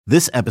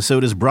This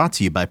episode is brought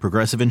to you by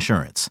Progressive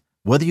Insurance.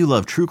 Whether you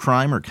love true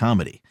crime or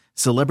comedy,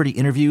 celebrity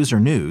interviews or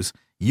news,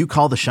 you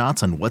call the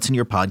shots on what's in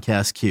your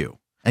podcast queue.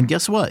 And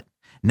guess what?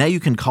 Now you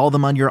can call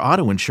them on your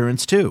auto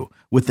insurance too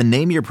with the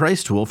Name Your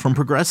Price tool from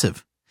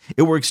Progressive.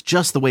 It works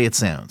just the way it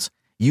sounds.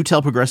 You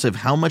tell Progressive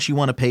how much you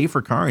want to pay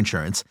for car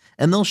insurance,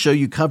 and they'll show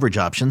you coverage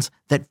options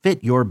that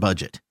fit your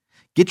budget.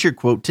 Get your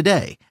quote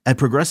today at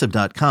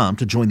Progressive.com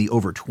to join the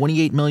over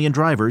 28 million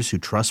drivers who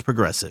trust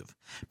Progressive.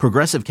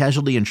 Progressive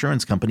Casualty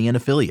Insurance Company and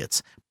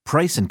Affiliates.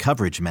 Price and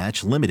coverage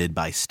match limited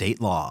by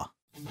state law.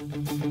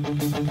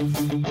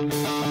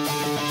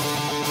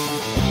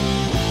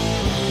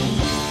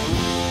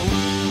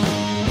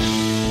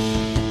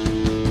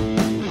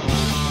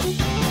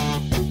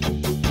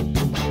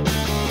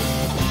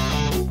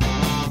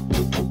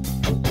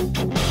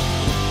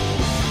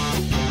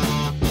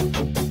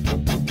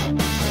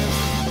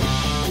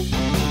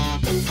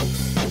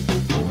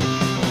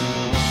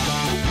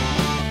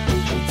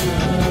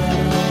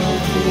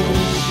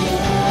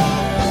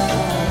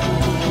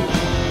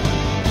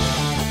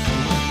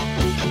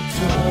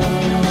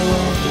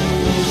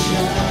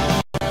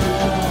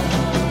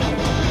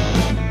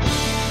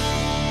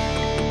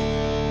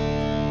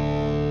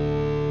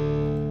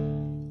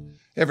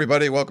 Hey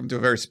everybody, welcome to a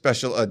very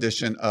special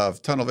edition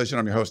of Tunnel Vision.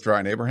 I'm your host,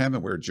 Ryan Abraham,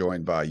 and we're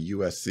joined by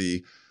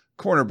USC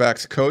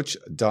cornerbacks coach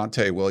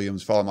Donte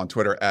Williams. Follow him on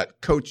Twitter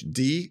at Coach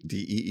D,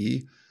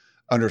 D-E-E,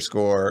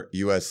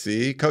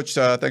 _USC. Coach,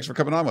 thanks for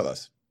coming on with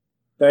us.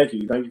 Thank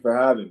you. Thank you for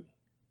having me.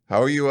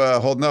 How are you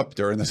holding up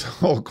during this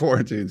whole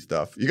quarantine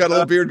stuff? You got a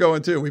little beard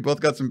going too. We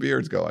both got some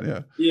beards going,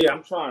 yeah. Yeah,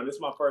 I'm trying. This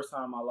is my first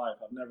time in my life.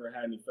 I've never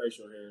had any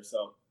facial hair,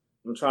 so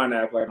I'm trying to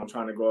act like I'm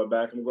trying to grow it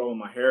back. I'm growing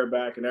my hair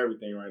back and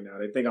everything right now.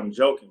 They think I'm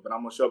joking, but I'm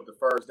going to show up the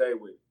first day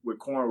with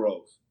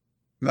cornrows.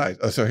 Nice.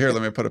 So here,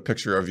 let me put a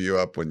picture of you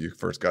up when you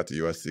first got to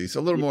USC. So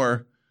a little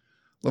more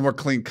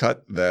clean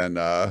cut than,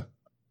 I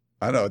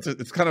don't know.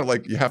 It's kind of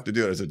like you have to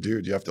do it as a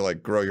dude. You have to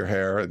like grow your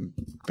hair and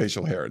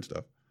facial hair and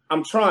stuff.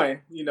 I'm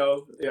trying,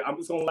 I'm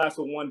just going to last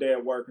for one day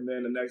at work, and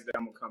then the next day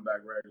I'm going to come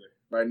back regular.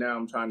 Right now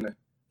I'm trying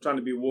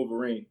to be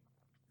Wolverine.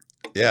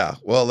 Yeah,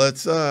 well,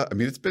 it's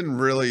been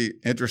really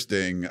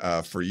interesting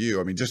for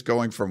you. I mean, just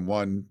going from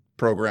one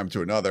program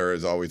to another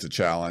is always a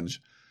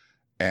challenge.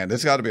 And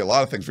it's got to be a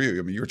lot of things for you.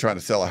 I mean, you were trying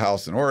to sell a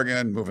house in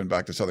Oregon, moving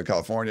back to Southern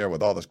California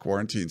with all this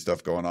quarantine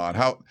stuff going on.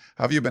 How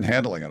have you been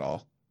handling it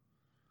all?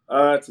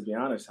 To be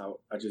honest,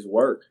 I just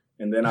work.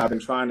 And then I've been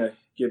trying to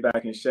get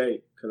back in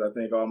shape because I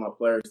think all my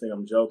players think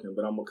I'm joking,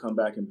 but I'm going to come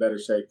back in better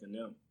shape than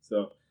them.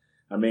 So,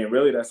 I mean,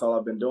 really, that's all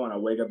I've been doing. I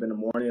wake up in the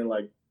morning,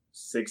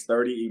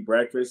 6:30, eat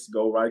breakfast,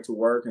 go right to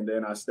work, and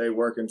then I stay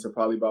working till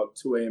probably about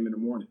 2 a.m. in the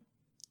morning.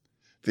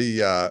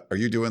 Are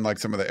you doing like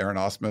some of the Aaron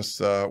Osmus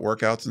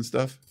workouts and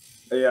stuff?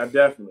 Yeah,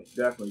 definitely.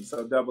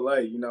 So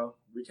AA,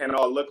 we can't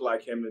all look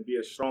like him and be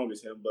as strong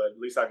as him, but at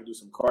least I can do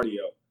some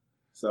cardio.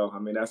 So, I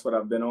mean, that's what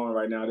I've been on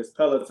right now. This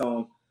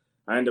Peloton,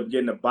 I end up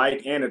getting a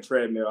bike and a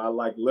treadmill. I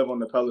live on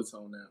the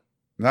Peloton now.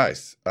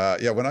 Nice.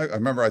 When I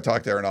remember I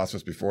talked to Aaron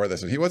Osmus before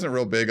this, and he wasn't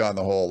real big on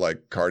the whole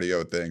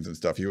cardio things and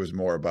stuff. He was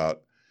more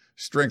about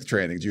strength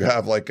training. Do you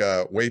have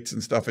weights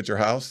and stuff at your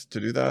house to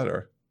do that,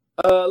 or?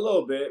 A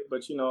little bit,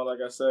 but like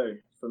I say,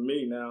 for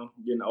me now,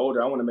 getting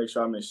older, I want to make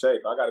sure I'm in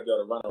shape. I got to be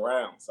able to run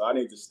around, so I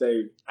need to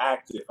stay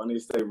active. I need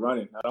to stay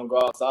running. I don't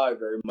go outside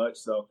very much,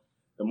 so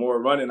the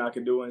more running I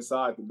can do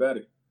inside, the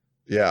better.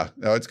 Yeah,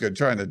 no, it's good.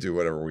 Trying to do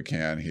whatever we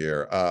can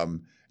here.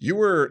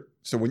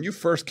 So when you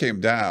first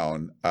came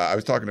down, I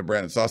was talking to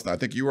Brandon Sosna. I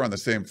think you were on the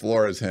same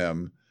floor as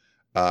him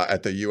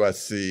at the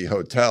USC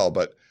hotel,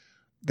 but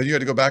then you had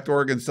to go back to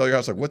Oregon, sell your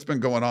house. What's been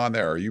going on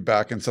there? Are you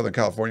back in Southern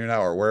California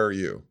now, or where are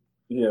you?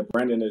 Yeah,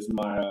 Brandon is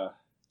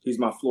he's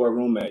my floor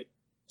roommate.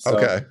 So,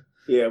 okay.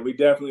 Yeah, we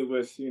definitely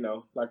was, we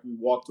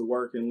walk to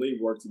work and leave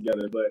work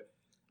together. But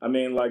I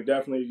mean,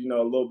 definitely, a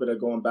little bit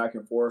of going back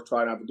and forth,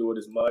 try not to do it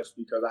as much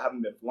because I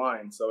haven't been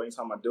flying. So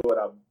anytime I do it,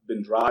 I've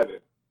been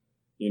driving,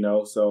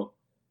 so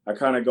I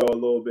kind of go a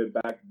little bit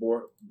back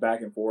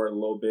and forth a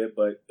little bit,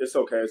 but it's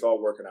okay. It's all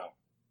working out.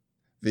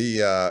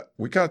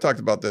 We kind of talked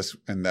about this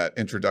in that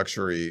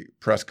introductory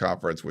press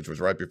conference, which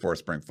was right before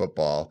spring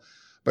football,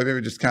 but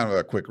maybe just kind of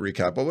a quick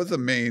recap. What was the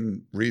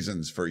main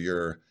reasons for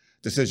your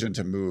decision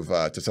to move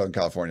to Southern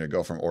California,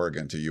 go from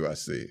Oregon to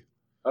USC?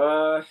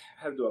 I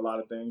had to do a lot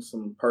of things,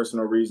 some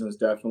personal reasons,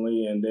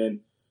 definitely. And then,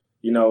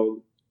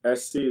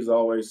 SC is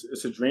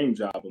it's a dream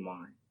job of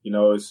mine.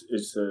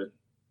 It's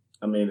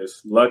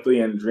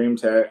luckily and a dream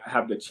to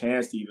have the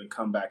chance to even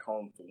come back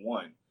home for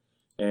one.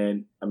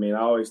 And I mean, I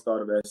always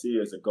thought of SC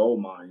as a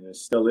gold mine, and it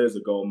still is a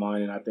gold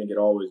mine, and I think it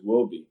always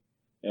will be.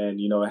 And,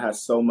 it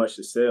has so much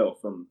to sell,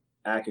 from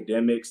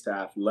academics to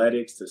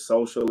athletics to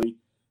socially.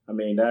 I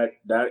mean,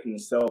 that in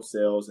itself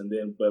sells. And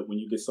then, but when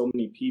you get so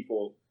many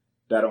people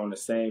that are on the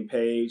same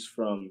page,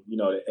 from,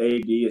 the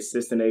AD,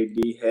 assistant AD,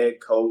 head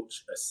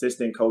coach,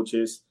 assistant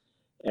coaches,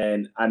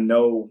 and I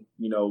know,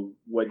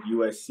 what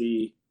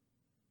USC,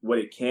 what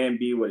it can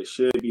be, what it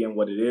should be, and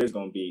what it is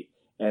going to be.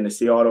 And to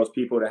see all those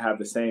people that have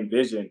the same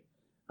vision,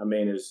 I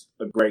mean, is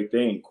a great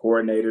thing.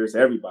 Coordinators,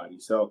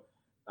 everybody. So,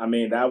 I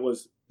mean, that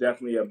was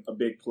definitely a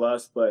big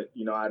plus, but,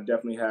 you know, I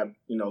definitely have,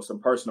 you know, some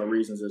personal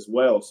reasons as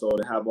well. So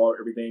to have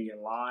everything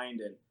in line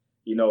and,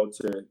 you know,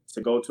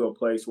 to go to a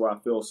place where I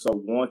feel so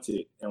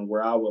wanted and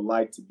where I would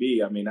like to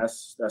be, I mean,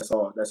 that's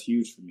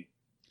huge for me.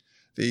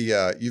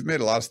 You've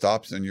made a lot of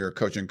stops in your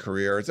coaching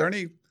career. Is there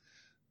any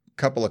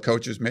couple of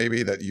coaches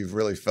maybe that you've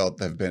really felt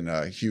have been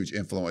huge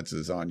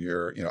influences on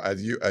your, you know,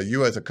 as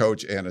you as a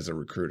coach and as a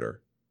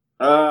recruiter?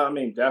 I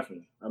mean,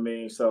 definitely. I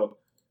mean,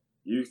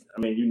 you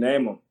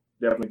name them.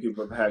 Definitely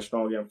people have had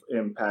strong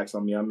impacts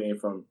on me. I mean,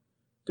 from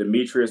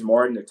Demetrius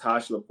Martin to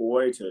Tosh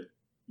LaPoy to,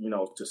 you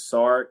know, to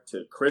Sark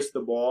to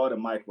Cristobal to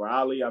Mike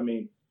Riley. I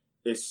mean,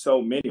 it's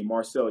so many.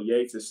 Marcel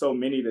Yates. There's so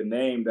many to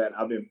name that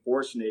I've been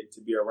fortunate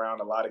to be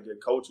around a lot of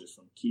good coaches,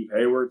 from Keith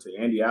Hayward to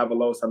Andy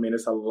Avalos. I mean,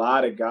 it's a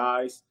lot of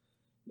guys.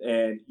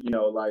 And, you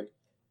know, like,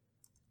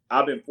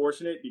 I've been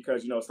fortunate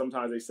because, you know,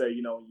 sometimes they say,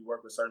 you know, when you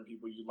work with certain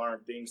people, you learn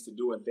things to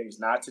do and things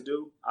not to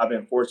do. I've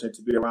been fortunate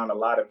to be around a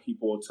lot of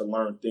people to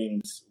learn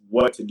things,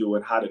 what to do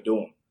and how to do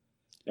them.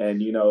 And,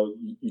 you know,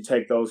 you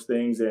take those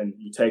things and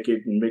you take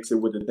it and mix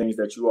it with the things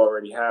that you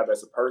already have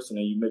as a person,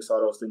 and you mix all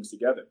those things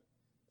together.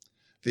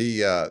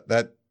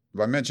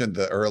 I mentioned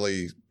the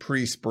early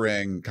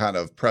pre-spring kind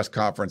of press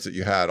conference that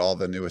you had, all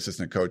the new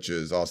assistant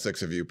coaches, all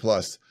 6 of you,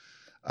 plus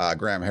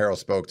Graham Harrell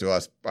spoke to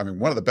us. I mean,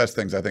 one of the best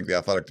things I think the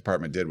athletic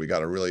department did, we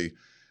got a really,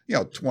 you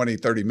know, 20,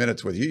 30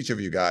 minutes with each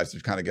of you guys to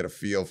kind of get a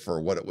feel for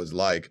what it was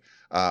like.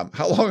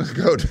 How long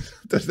ago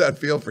does that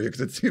feel for you? Because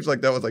it seems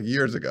like that was like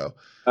years ago.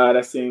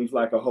 That seems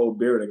like a whole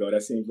beard ago.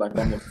 That seems like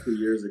almost 2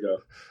 years ago.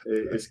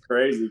 It's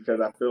crazy because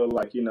I feel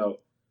like, you know,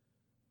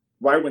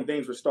 right when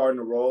things were starting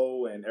to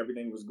roll and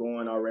everything was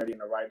going already in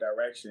the right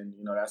direction,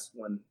 you know, that's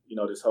when, you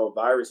know, this whole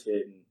virus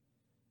hit. And,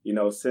 you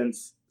know,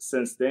 since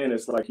then,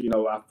 it's like, you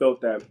know, I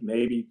felt that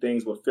maybe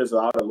things would fizzle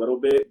out a little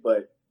bit,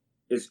 but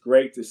it's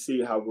great to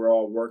see how we're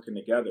all working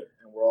together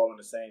and we're all on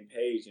the same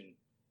page. And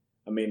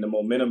I mean, the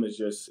momentum is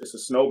it's a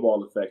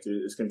snowball effect.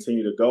 It's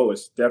continued to go.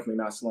 It's definitely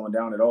not slowing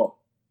down at all.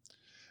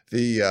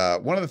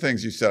 One of the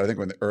things you said, I think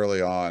when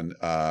early on,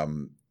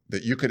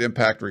 that you could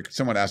impact,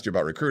 someone asked you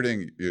about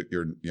recruiting.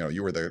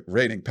 You were the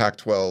rating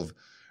Pac-12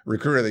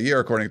 recruiter of the year,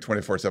 according to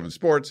 24/7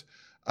 Sports,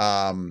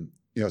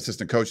 you know,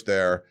 assistant coach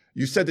there.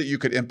 You said that you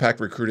could impact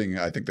recruiting.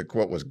 I think the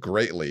quote was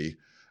greatly.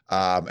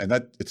 And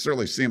that it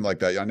certainly seemed like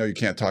that. I know you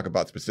can't talk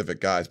about specific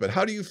guys, but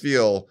how do you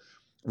feel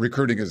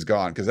recruiting has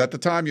gone? Because at the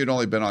time you'd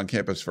only been on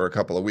campus for a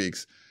couple of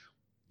weeks.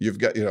 You've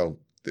got, you know,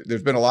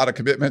 there's been a lot of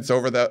commitments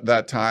over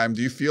that time.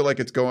 Do you feel like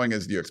it's going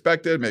as you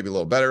expected? Maybe a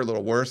little better, a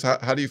little worse?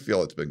 How do you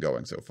feel it's been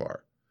going so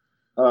far?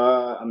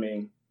 I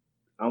mean,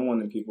 I'm one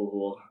of the people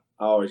who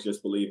I always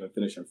just believe in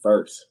finishing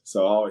first.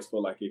 So I always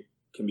feel like it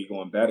can be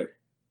going better.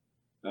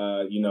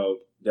 You know,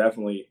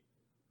 definitely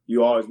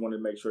you always want to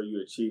make sure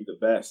you achieve the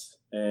best.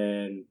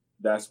 And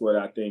that's what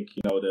I think,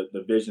 you know,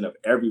 the vision of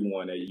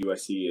everyone at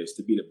USC is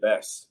to be the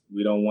best.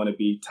 We don't want to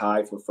be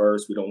tied for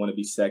first. We don't want to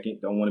be second.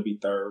 Don't want to be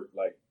third.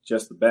 Like,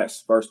 just the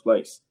best, first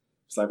place.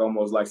 It's like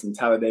almost like some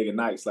Talladega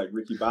Nights, like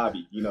Ricky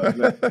Bobby, you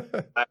know.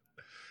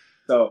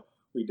 So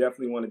we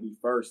definitely want to be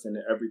first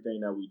in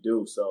everything that we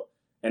do. So,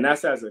 and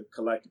that's as a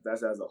collective,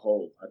 that's as a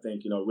whole. I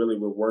think, you know, really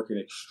we're working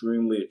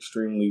extremely,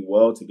 extremely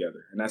well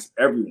together. And that's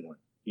everyone,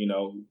 you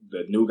know,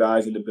 the new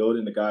guys in the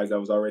building, the guys that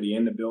was already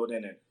in the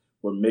building, and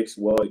we're mixed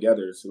well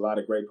together. It's a lot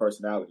of great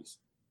personalities.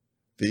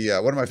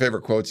 One of my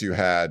favorite quotes you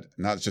had,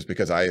 not just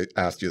because I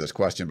asked you this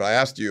question, but I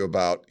asked you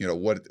about, you know,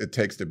 what it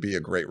takes to be a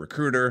great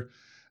recruiter.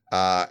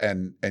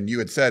 And you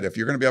had said, if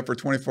you're going to be up for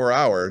 24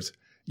 hours,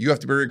 you have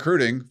to be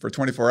recruiting for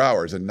 24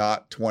 hours and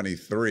not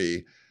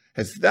 23.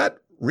 Has that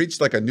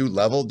reached like a new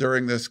level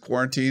during this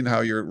quarantine, how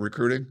you're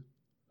recruiting?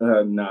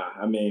 Nah,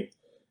 I mean,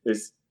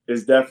 it's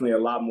definitely a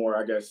lot more,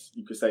 I guess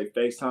you could say,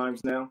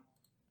 FaceTimes now.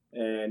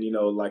 And, you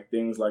know, like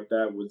things like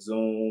that with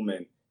Zoom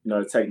and, you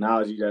know, the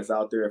technology that's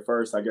out there. At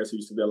first, I guess it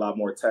used to be a lot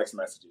more text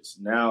messages.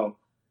 Now,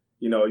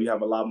 you know, you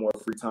have a lot more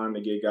free time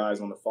to get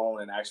guys on the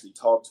phone and actually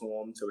talk to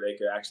them so they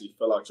could actually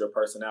fill out your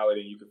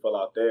personality and you can fill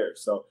out theirs.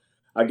 So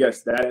I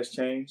guess that has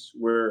changed,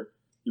 where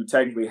you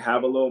technically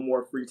have a little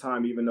more free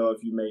time, even though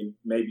if you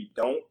maybe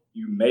don't,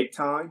 you make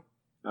time.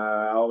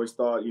 I always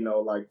thought, you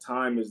know, like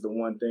time is the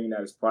one thing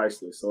that is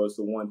priceless. So it's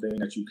the one thing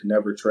that you can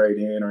never trade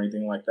in or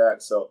anything like that.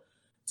 So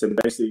to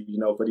basically, you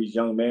know, for these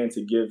young men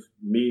to give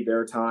me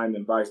their time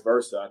and vice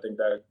versa, I think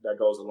that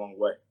goes a long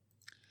way.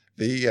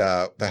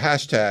 The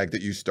hashtag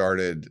that you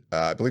started,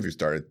 I believe you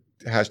started,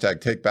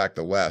 hashtag Take Back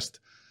the West.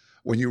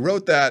 When you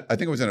wrote that, I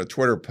think it was in a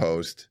Twitter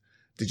post.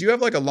 Did you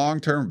have like a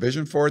long-term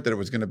vision for it, that it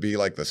was going to be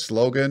like the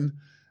slogan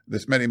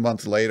this many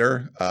months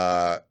later?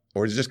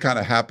 Or did it just kind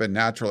of happen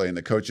naturally and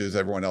the coaches,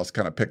 everyone else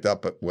kind of picked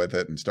up with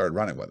it and started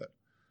running with it?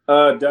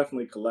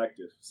 Definitely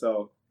collective.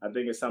 So I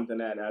think it's something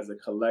that as a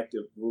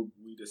collective group,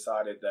 we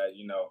decided that,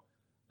 you know,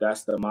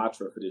 that's the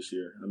mantra for this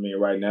year. I mean,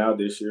 right now,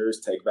 this year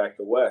is Take Back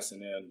the West.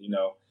 And then, you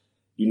know,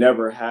 you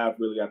never have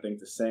really, I think,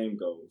 the same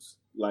goals.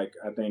 Like,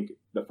 I think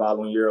the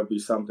following year will be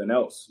something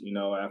else, you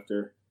know,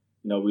 after,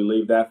 you know, we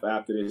leave that for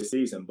after this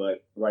season.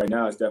 But right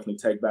now, it's definitely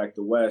Take Back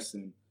the West.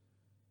 And,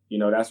 you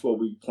know, that's what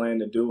we plan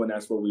to do, and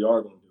that's what we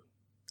are going to do.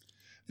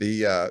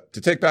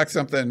 To take back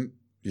something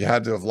you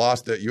had to have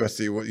lost at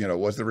USC,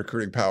 was the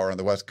recruiting power on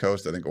the West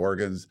Coast. I think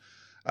Oregon's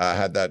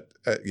had that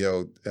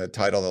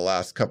title the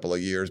last couple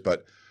of years.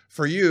 But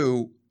for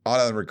you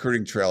on the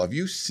recruiting trail, have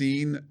you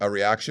seen a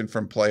reaction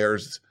from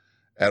players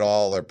at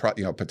all, or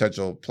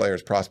potential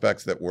players,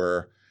 prospects that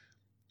were,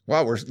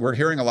 wow, we're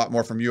hearing a lot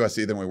more from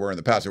USC than we were in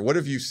the past? Or what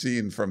have you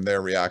seen from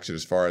their reaction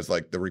as far as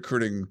like the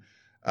recruiting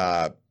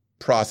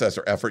process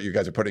or effort you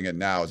guys are putting in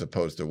now as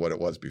opposed to what it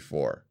was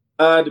before?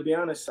 To be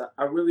honest,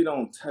 I really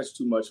don't touch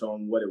too much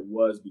on what it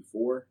was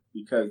before,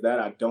 because that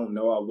I don't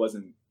know. I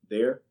wasn't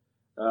there.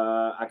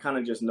 I kind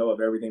of just know of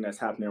everything that's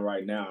happening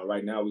right now.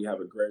 Right now, we have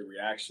a great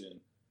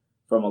reaction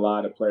from a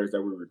lot of players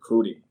that we're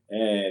recruiting.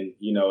 And,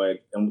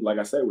 and like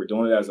I said, we're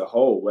doing it as a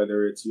whole,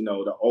 whether it's,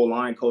 the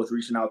O-line coach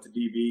reaching out to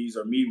DBs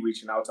or me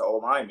reaching out to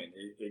O-linemen.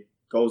 It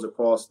goes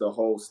across the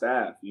whole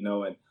staff,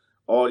 and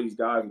all these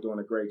guys are doing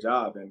a great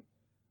job. And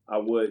I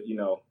would,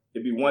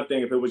 it'd be one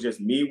thing if it was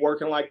just me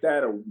working like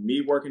that or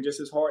me working just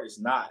as hard. It's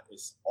not.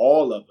 It's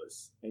all of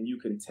us. And you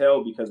can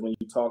tell, because when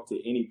you talk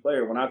to any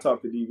player, when I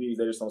talk to DBs,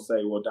 they just don't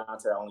say, well,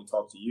 Dante, I only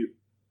talk to you.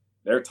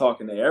 They're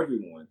talking to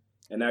everyone.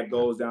 And that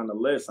goes down the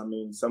list. I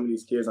mean, some of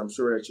these kids I'm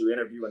sure that you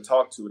interview and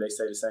talk to, they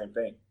say the same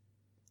thing.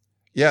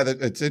 Yeah,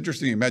 it's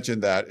interesting you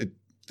mentioned that. It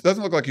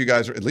doesn't look like you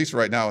guys are, at least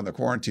right now in the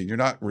quarantine, you're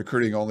not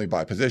recruiting only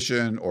by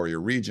position or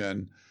your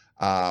region.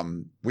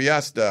 We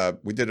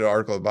did an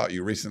article about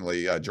you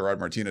recently, Gerard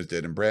Martinez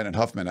did, and Brandon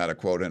Huffman had a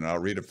quote in, and I'll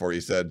read it for you.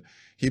 He said,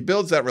 he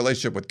builds that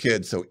relationship with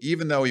kids, so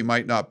even though he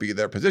might not be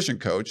their position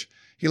coach,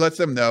 he lets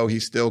them know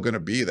he's still going to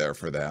be there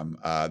for them.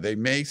 They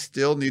may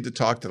still need to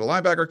talk to the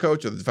linebacker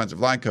coach or the defensive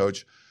line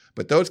coach,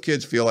 but those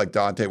kids feel like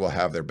Dante will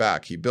have their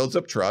back. He builds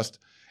up trust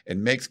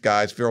and makes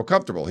guys feel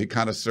comfortable. He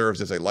kind of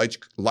serves as a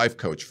life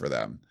coach for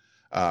them.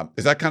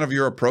 Is that kind of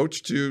your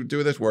approach to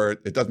do this, where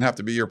it doesn't have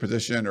to be your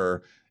position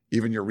or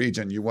even your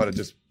region? You want to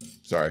just,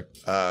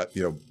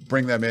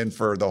 bring them in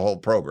for the whole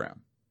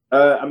program?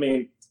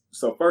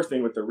 So first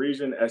thing with the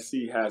region,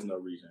 SC has no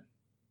region.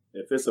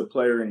 If it's a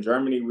player in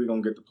Germany, we're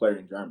going to get the player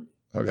in Germany.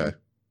 Okay.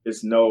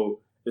 It's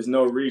no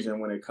region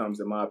when it comes,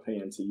 in my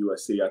opinion, to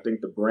USC. I think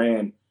the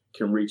brand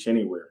can reach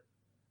anywhere.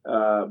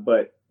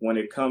 But when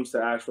it comes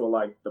to actual,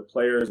 like, the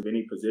players of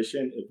any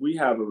position, if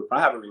I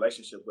have a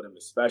relationship with them,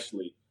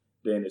 especially,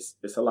 then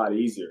it's a lot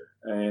easier.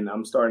 And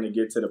I'm starting to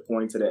get to the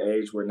point, to the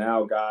age where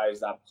now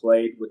guys I've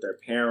played with their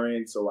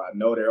parents, or I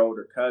know their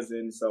older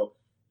cousins. So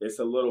it's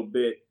a little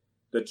bit,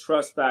 the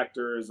trust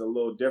factor is a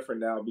little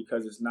different now,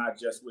 because it's not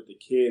just with the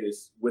kid,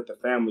 it's with the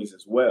families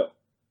as well.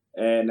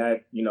 And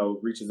that,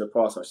 reaches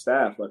across our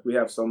staff. Like, we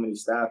have so many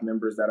staff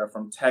members that are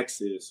from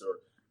Texas or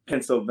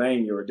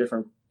Pennsylvania or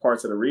different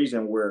parts of the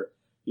region where,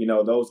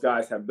 those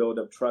guys have built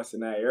up trust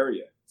in that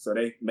area. So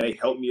they may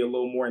help me a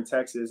little more in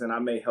Texas, and I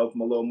may help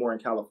them a little more in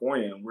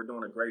California. And we're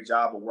doing a great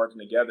job of working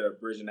together, of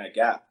bridging that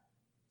gap.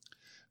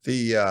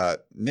 The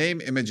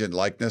name, image, and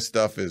likeness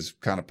stuff is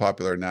kind of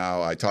popular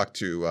now. I talked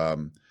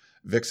to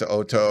Vixa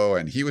Otto,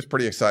 and he was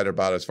pretty excited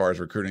about it as far as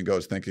recruiting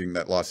goes, thinking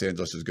that Los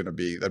Angeles is that'd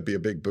be a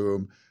big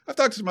boom. I've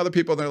talked to some other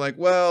people, and they're like,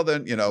 well,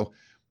 then,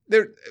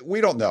 we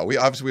don't know. We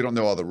don't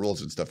know all the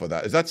rules and stuff with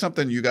that. Is that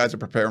something you guys are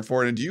preparing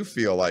for? And do you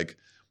feel like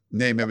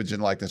name, image,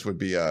 and likeness would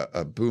be a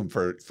boom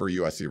for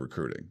USC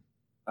recruiting?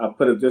 I'll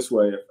put it this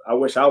way. I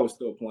wish I was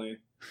still playing,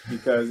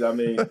 because,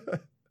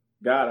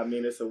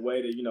 it's a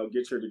way to,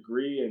 get your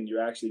degree, and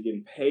you're actually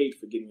getting paid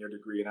for getting your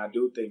degree. And I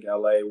do think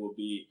LA will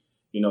be,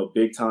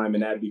 big time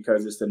in that,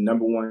 because it's the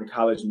number one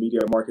college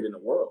media market in the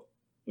world.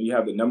 When you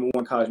have the number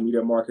one college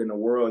media market in the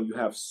world, and you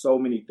have so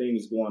many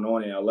things going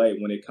on in LA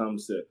when it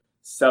comes to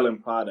selling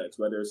products,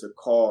 whether it's a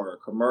car or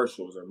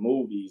commercials or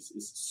movies,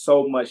 it's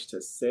so much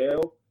to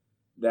sell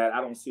that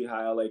I don't see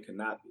how LA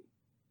cannot be.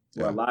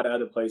 Where a lot of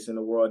other places in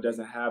the world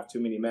doesn't have too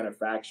many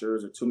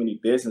manufacturers or too many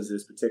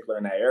businesses, particularly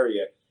in that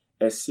area.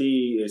 SC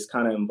is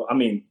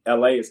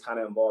LA is kind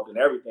of involved in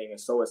everything, and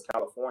so is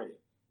California.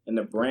 And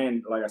the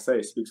brand, like I say,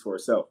 it speaks for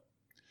itself.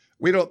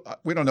 We don't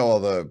know all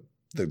the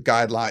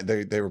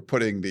guideline. They were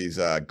putting these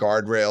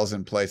guardrails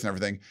in place and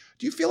everything.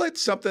 Do you feel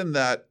it's something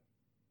that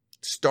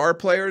star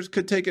players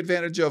could take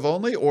advantage of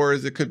only, or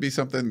is it could be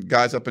something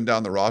guys up and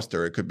down the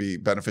roster, it could be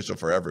beneficial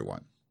for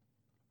everyone?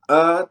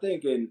 I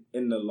think in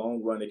the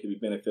long run, it could be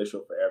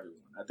beneficial for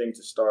everyone. I think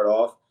to start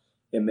off,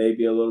 it may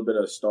be a little bit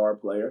of a star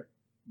player,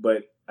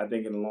 but I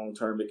think in the long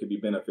term, it could be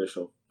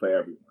beneficial for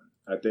everyone.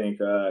 I think,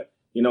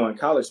 in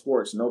college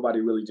sports,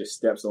 nobody really just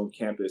steps on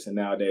campus and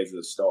nowadays is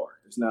a star.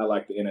 It's not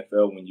like the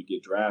NFL when you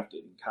get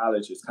drafted. In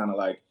college, it's kind of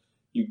like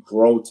you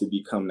grow to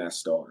become that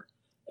star.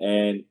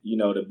 And,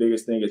 the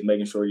biggest thing is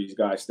making sure these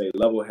guys stay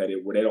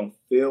level-headed, where they don't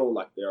feel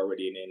like they're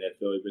already in the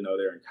NFL, even though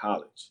they're in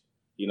college.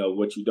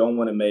 What you don't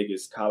want to make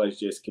is college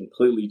just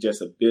completely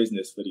just a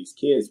business for these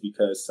kids,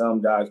 because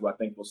some guys, I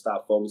think, will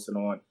stop focusing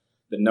on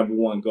the number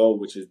one goal,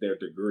 which is their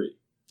degree.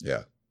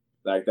 Yeah.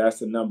 Like, that's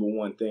the number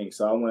one thing.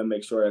 So I want to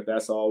make sure that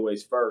that's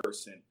always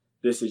first. And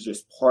this is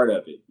just part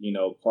of it,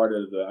 part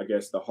of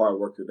the hard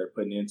work that they're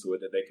putting into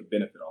it, that they could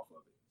benefit off of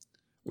it.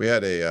 We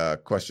had a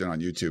question on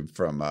YouTube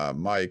from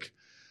Mike.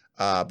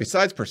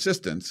 Besides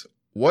persistence,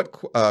 What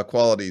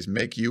qualities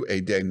make you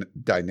a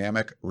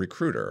dynamic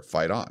recruiter?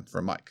 Fight on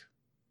from Mike.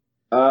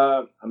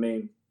 I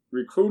mean,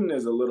 recruiting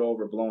is a little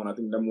overblown. I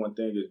think the number one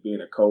thing is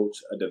being a coach,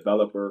 a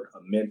developer, a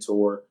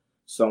mentor,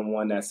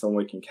 someone that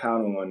someone can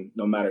count on,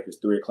 no matter if it's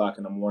 3 o'clock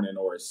in the morning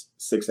or it's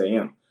 6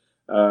 a.m.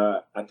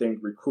 I think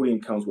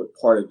recruiting comes with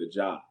part of the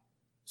job.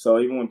 So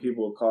even when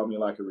people call me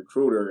like a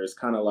recruiter, it's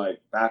kind of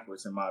like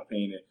backwards in my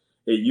opinion.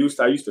 I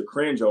used to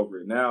cringe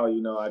over it. Now,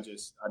 I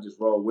just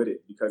roll with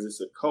it because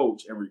it's a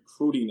coach and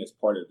recruiting is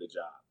part of the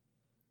job.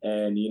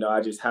 And,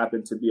 I just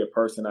happen to be a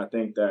person, I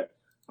think, that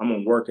I'm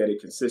going to work at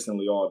it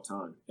consistently all the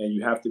time. And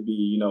you have to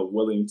be,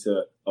 willing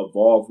to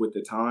evolve with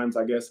the times,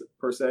 I guess,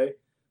 per se.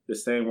 The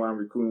same way I'm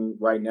recruiting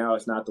right now,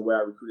 it's not the way I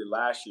recruited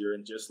last year.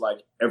 And just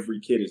like every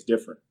kid is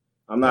different.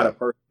 I'm not a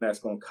person that's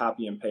going to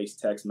copy and paste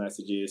text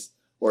messages,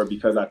 or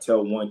because I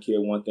tell one kid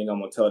one thing, I'm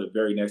going to tell the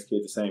very next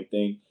kid the same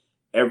thing.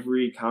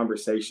 Every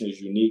conversation is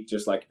unique,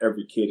 just like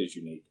every kid is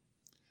unique.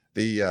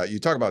 You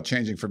talk about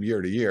changing from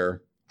year to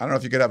year. I don't know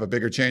if you could have a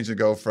bigger change to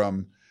go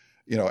from,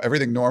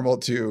 everything normal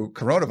to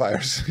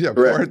coronavirus,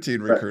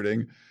 quarantine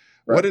recruiting.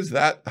 Right. What is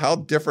that? How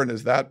different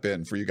has that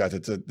been for you guys?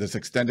 It's this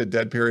extended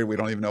dead period. We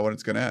don't even know when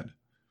it's going to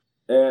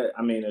end.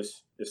 I mean,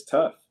 it's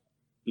tough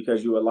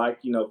because you would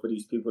like, for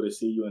these people to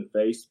see you in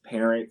face,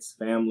 parents,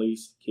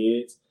 families,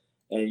 kids,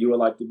 and you would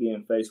like to be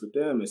in face with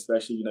them,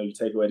 especially, you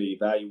take away the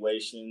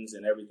evaluations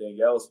and everything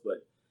else.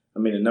 But I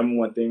mean, the number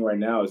one thing right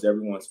now is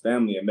everyone's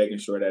family and making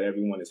sure that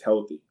everyone is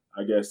healthy.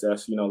 I guess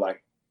that's,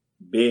 like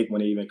big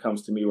when it even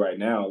comes to me right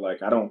now.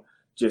 Like, I don't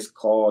just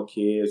call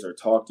kids or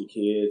talk to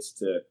kids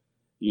to,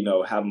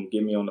 have them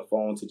get me on the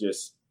phone to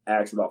just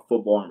ask about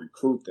football and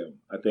recruit them.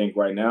 I think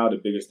right now the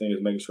biggest thing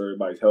is making sure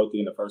everybody's healthy.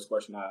 And the first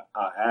question I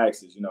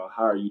ask is,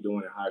 how are you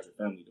doing and how's your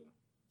family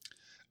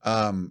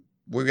doing?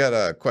 We got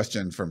a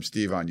question from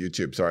Steve on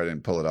YouTube. Sorry, I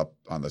didn't pull it up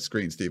on the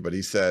screen, Steve, but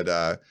he said,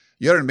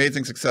 you had an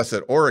amazing success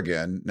at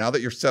Oregon. Now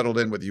that you're settled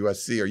in with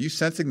USC, are you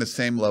sensing the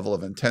same level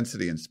of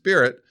intensity and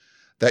spirit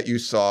that you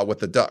saw with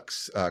the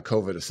Ducks,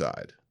 COVID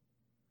aside?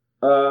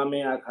 I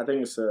mean, I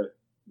think it's a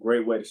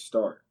great way to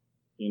start.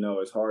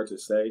 It's hard to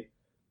say.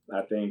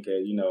 I think,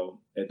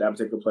 at that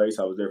particular place,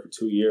 I was there for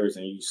 2 years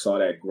and you saw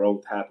that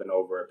growth happen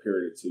over a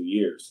period of 2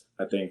 years.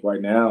 I think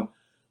right now,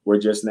 we're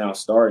just now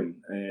starting.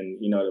 And,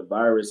 the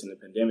virus and the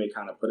pandemic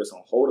kind of put us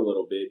on hold a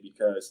little bit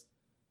because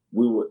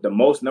the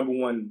most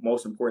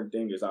important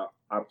thing is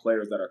our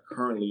players that are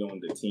currently on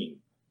the team.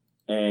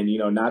 And,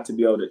 not to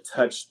be able to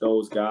touch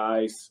those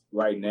guys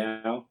right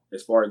now,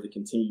 as far as the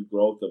continued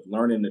growth of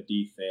learning the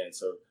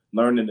defense or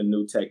learning the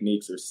new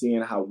techniques or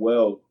seeing how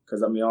well,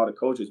 because all the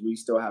coaches, we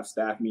still have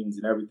staff meetings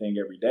and everything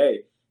every day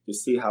to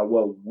see how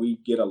well we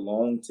get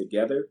along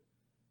together.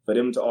 For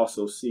them to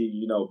also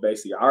see,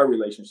 basically our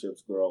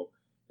relationships grow.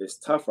 It's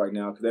tough right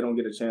now because they don't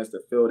get a chance to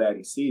feel that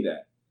and see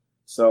that.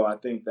 So I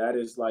think that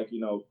is like,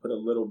 put a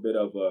little bit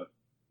of a,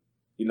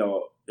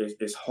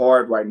 it's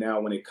hard right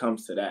now when it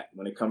comes to that,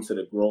 when it comes to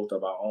the growth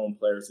of our own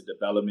players, the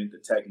development, the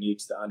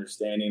techniques, the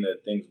understanding of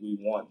the things we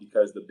want,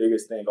 because the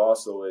biggest thing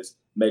also is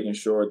making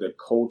sure the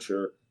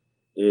culture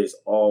is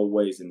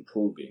always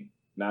improving,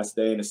 not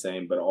staying the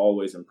same, but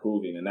always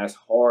improving. And that's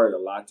hard a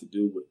lot to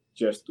do with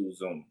just through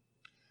Zoom.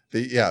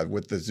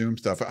 With the Zoom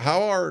stuff,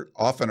 how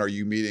often are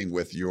you meeting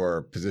with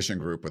your position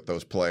group with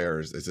those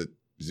players? Is it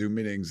Zoom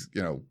meetings,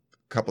 a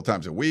couple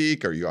times a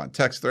week? Are you on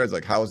text threads?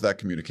 Like, how has that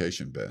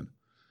communication been?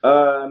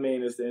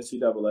 It's the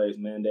NCAA's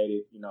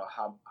mandated,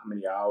 how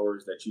many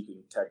hours that you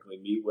can technically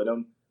meet with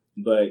them.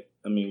 But,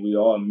 we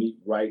all meet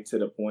right to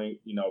the point,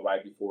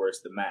 right before it's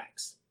the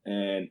max.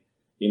 And,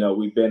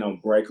 we've been on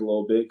break a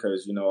little bit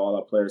because, all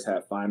our players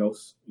have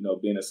finals,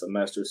 being a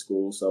semester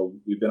school. So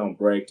we've been on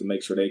break to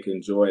make sure they can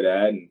enjoy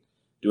that and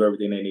do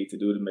everything they need to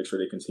do to make sure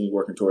they continue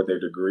working toward their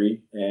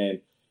degree.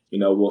 And,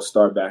 we'll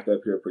start back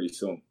up here pretty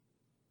soon.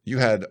 You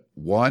had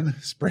one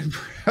spring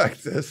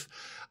practice.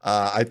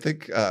 I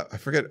think, I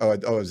forget.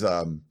 It was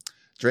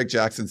Drake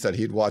Jackson said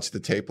he'd watched the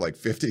tape like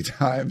 50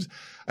 times.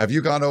 Have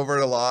you gone over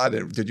it a lot?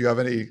 And did you have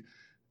any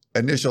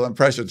initial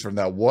impressions from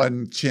that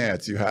one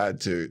chance you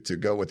had to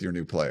go with your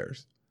new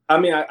players?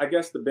 I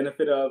guess the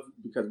benefit of,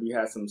 because we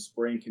had some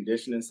spring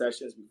conditioning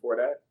sessions before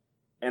that.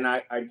 And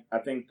I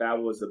think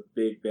that was a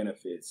big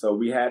benefit. So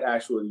we had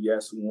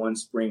one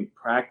spring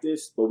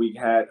practice, but we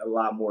had a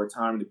lot more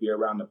time to be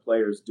around the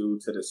players due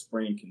to the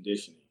spring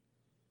conditioning.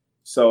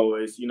 So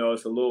it's,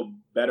 it's a little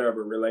better of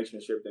a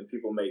relationship than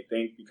people may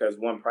think, because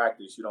one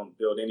practice, you don't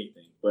build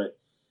anything. But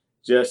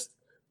just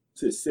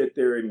to sit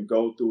there and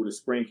go through the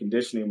spring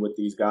conditioning with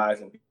these guys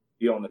and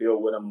be on the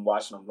field with them,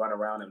 watching them run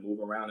around and move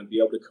around and be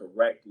able to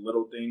correct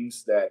little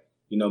things that,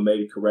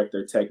 maybe correct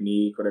their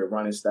technique or their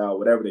running style,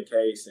 whatever the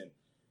case. And,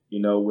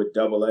 with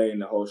AA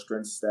and the whole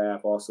strength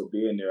staff also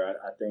being there,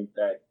 I think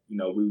that,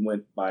 we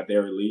went by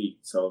their lead.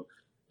 So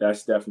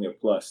that's definitely a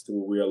plus to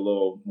where we're a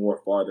little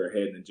more farther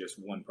ahead than just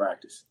one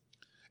practice.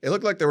 It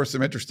looked like there was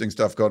some interesting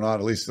stuff going on,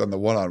 at least on the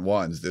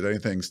one-on-ones. Did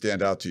anything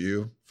stand out to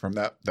you from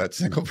that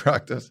single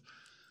practice?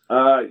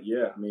 For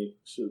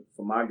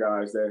my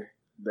guys,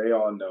 they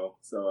all know.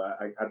 So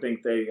I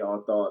think they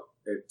all thought,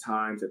 at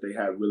times that they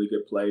had really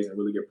good plays and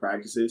really good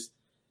practices,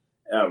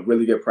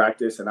 really good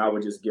practice, and I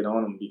would just get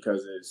on them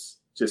because it's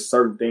just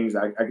certain things.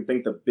 I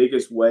think the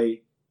biggest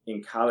way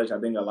in college, I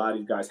think a lot of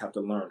these guys have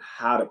to learn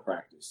how to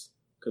practice.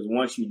 Because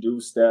once you do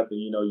step and,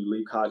 you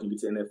leave college and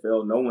get to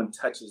NFL, no one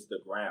touches the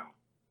ground.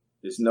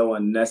 There's no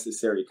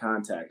unnecessary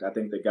contact. I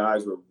think the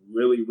guys were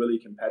really, really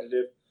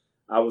competitive.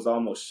 I was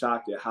almost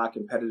shocked at how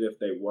competitive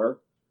they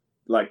were,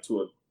 like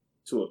to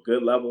a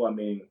good level. I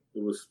mean,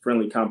 it was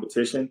friendly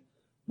competition,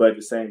 but at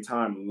the same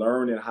time,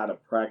 learning how to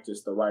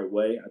practice the right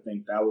way, I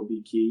think that would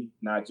be key,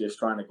 not just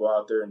trying to go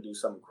out there and do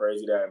something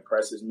crazy that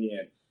impresses me.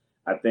 And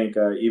I think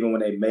even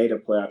when they made a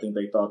play, I think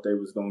they thought they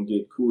was going to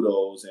get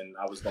kudos and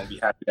I was going to be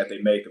happy that they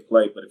made the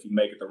play. But if you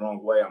make it the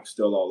wrong way, I'm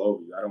still all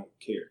over you. I don't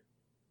care.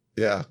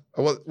 Yeah.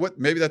 Well,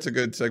 maybe that's a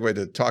good segue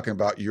to talking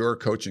about your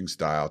coaching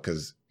style,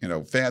 because,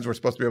 fans were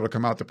supposed to be able to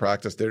come out to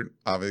practice. They didn't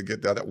obviously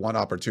get that one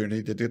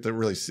opportunity to get to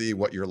really see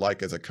what you're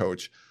like as a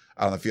coach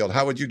out on the field.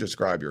 How would you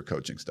describe your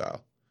coaching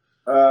style?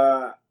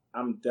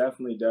 I'm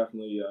definitely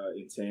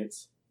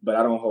intense, but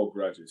I don't hold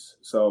grudges.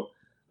 So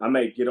I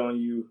may get on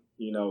you,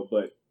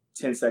 but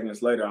 10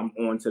 seconds later, I'm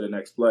on to the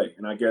next play.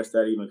 And I guess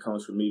that even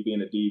comes from me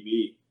being a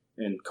DB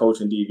and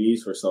coaching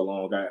DBs for so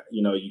long.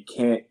 You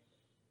can't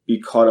be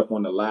caught up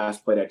on the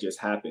last play that just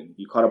happened. If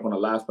you caught up on the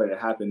last play that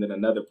happened, then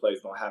another play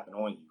is going to happen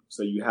on you.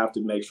 So you have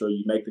to make sure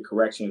you make the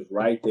corrections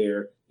right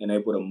there and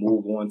able to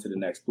move on to the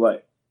next play.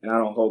 And I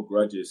don't hold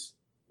grudges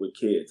with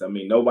kids. I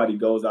mean, nobody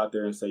goes out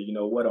there and say, you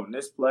know what, on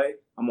this play,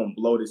 I'm going to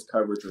blow this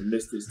coverage or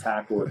miss this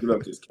tackle or give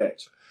up this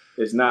catch.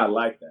 It's not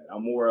like that.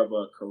 I'm more of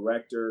a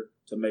corrector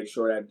to make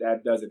sure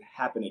that doesn't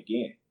happen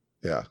again.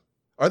 Yeah.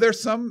 Are there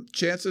some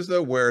chances,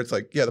 though, where it's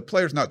like, the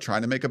player's not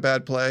trying to make a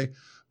bad play,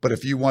 but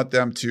if you want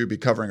them to be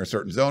covering a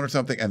certain zone or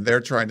something and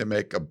they're trying to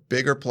make a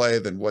bigger play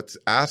than what's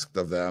asked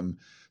of them,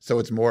 so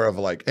it's more of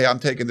like, hey, I'm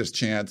taking this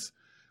chance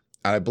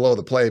and I blow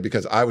the play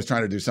because I was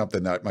trying to do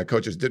something that my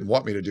coaches didn't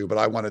want me to do, but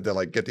I wanted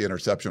to get the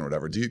interception or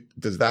whatever.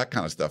 Does that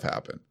kind of stuff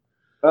happen?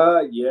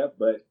 Yeah,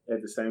 but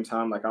at the same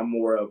time, I'm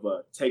more of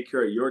a take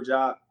care of your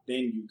job,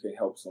 then you can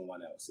help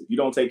someone else. If you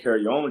don't take care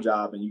of your own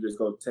job and you just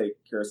go take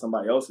care of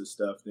somebody else's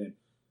stuff, then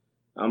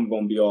I'm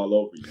going to be all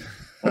over you.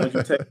 Once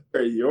you take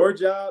care of your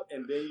job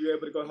and then you're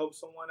able to go help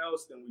someone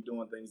else, then we're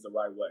doing things the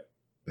right way.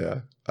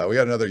 Yeah. We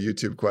got another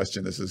YouTube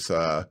question. This is,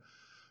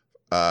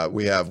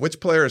 we have, which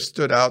players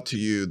stood out to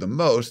you the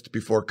most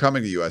before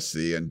coming to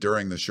USC and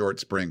during the short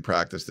spring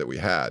practice that we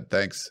had?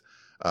 Thanks,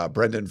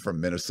 Brendan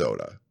from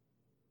Minnesota.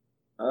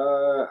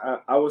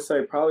 I would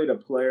say probably the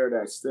player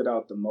that stood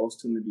out the most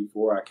to me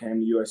before I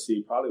came to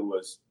USC probably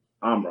was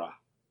Amon-Ra.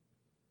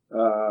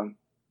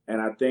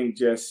 And I think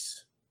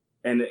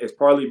and it's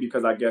partly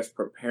because I guess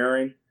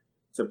preparing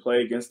to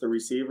play against the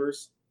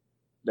receivers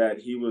that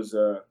he was,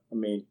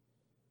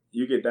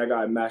 you get that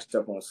guy matched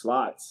up on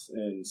slots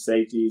and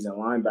safeties and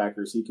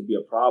linebackers, he could be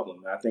a problem.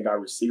 And I think our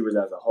receivers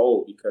as a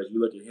whole, because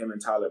you look at him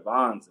and Tyler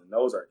Vaughns, and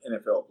those are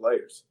NFL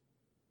players.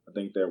 I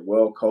think they're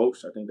well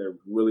coached. I think they're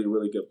really,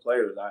 really good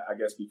players. I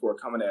guess before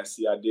coming to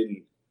SC, I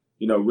didn't,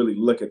 really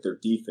look at their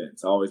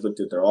defense. I always looked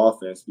at their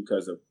offense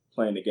because of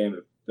playing the game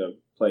to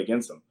play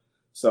against them.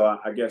 So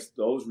I guess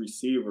those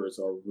receivers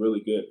are really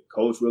good.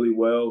 Coach really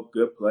well,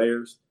 good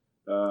players.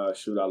 I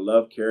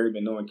love Kerry,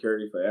 been knowing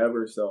Kerry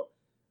forever. So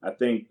I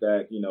think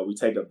that, we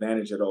take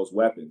advantage of those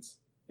weapons.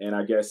 And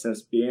I guess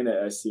since being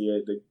at SC,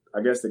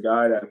 the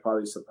guy that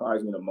probably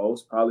surprised me the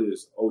most probably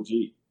is OG.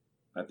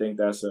 I think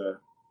that's a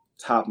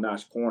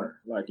top-notch corner.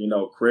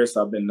 Chris,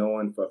 I've been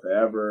knowing for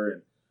forever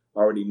and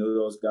already knew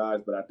those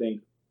guys. But I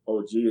think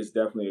OG is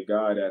definitely a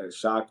guy that has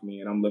shocked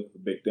me, and I'm looking for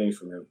big things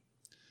from him.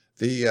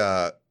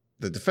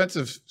 The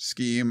defensive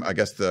scheme, I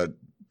guess the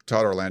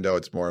Todd Orlando,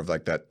 it's more of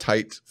that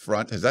tight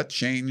front. Has that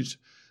changed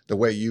the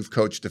way you've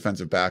coached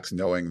defensive backs,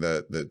 knowing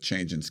the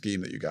change in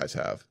scheme that you guys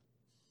have?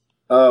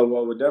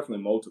 Well, we're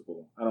definitely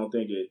multiple. I don't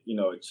think it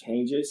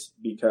changes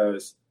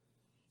because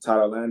Todd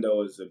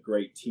Orlando is a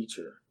great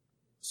teacher.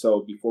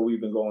 So before we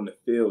even go on the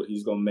field,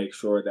 he's going to make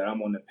sure that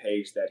I'm on the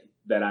page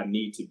that I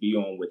need to be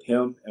on with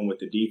him and with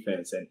the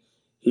defense. And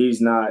he's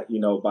not,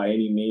 by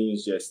any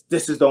means just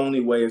this is the only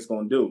way it's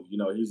going to do.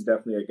 He's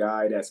definitely a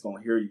guy that's going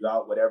to hear you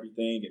out with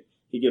everything. And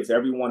he gives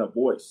everyone a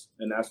voice.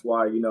 And that's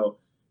why,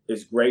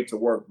 it's great to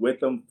work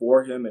with him,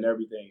 for him, and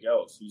everything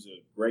else. He's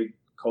a great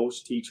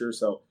coach, teacher.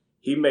 So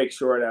he makes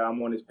sure that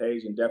I'm on his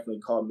page and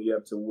definitely called me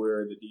up to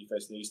where the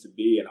defense needs to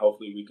be. And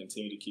hopefully we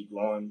continue to keep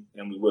growing,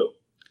 and we will.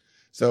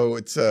 So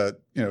it's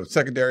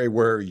secondary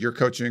where you're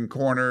coaching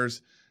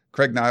corners,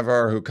 Craig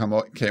Naivar, who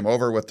came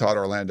over with Todd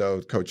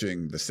Orlando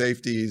coaching the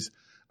safeties.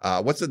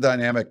 What's the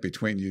dynamic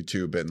between you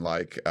two been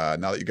like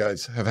now that you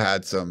guys have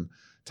had some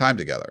time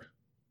together?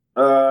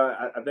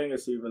 I think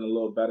it's even a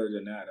little better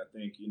than that. I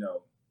think,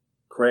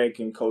 Craig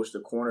can coach the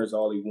corners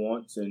all he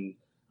wants, and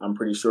I'm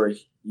pretty sure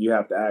you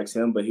have to ask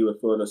him, but he would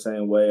feel the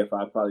same way if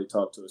I probably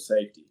talked to a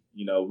safety.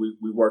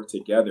 We work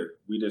together.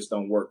 We just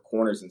don't work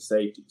corners and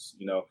safeties,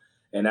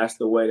 and that's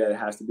the way that it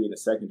has to be in the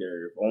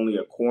secondary. If only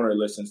a corner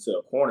listens to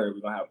a corner,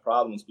 we're going to have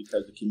problems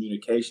because the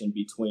communication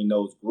between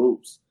those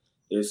groups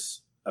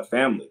is a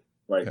family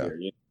right there.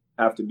 You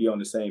have to be on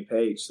the same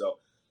page. So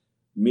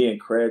me and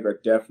Craig are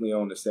definitely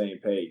on the same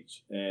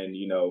page. And,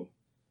 you know,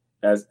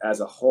 as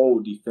a whole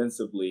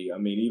defensively, I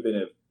mean, even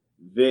if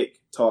Vic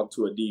talked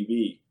to a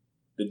DB,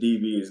 the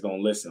DB is going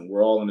to listen.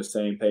 We're all on the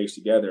same page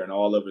together, and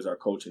all of us are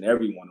coaching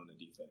everyone on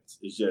the defense.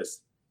 It's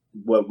just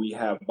what we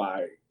have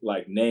by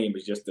like name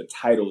is just the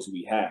titles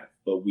we have,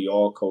 but we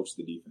all coach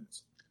the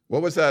defense.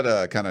 What was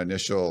that kind of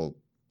initial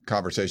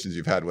conversations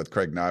you've had with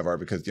Craig Naivar?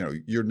 Because, you know,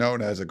 you're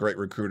known as a great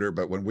recruiter,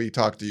 but when we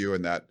talked to you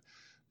in that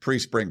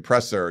pre-spring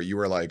presser, you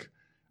were like,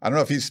 I don't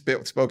know if he's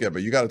spoken,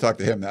 but you got to talk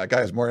to him. That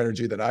guy has more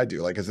energy than I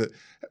do. Like, is it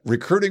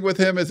recruiting with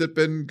him? Has it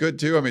been good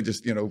too? I mean,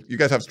 just, you know, you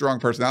guys have strong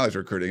personalities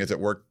recruiting. Has it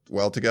worked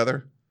well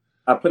together?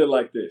 I put it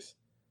like this.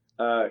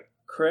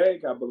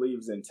 Craig, I believe,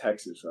 is in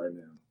Texas right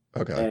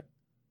now. Okay. And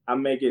I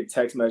may get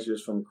text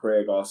messages from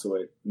Craig also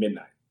at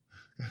midnight.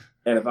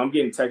 And if I'm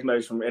getting text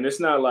messages from, and it's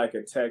not like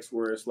a text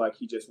where it's like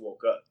he just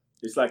woke up.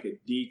 It's like a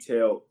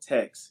detailed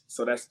text.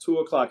 So that's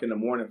 2:00 in the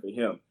morning for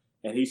him.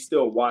 And he's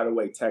still wide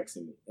awake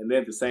texting me. And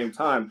then at the same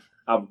time,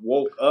 I've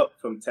woke up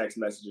from text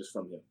messages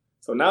from him.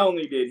 So not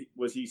only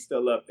was he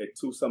still up at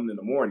 2-something in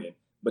the morning,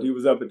 but he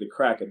was up at the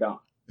crack of dawn.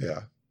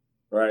 Yeah.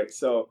 Right.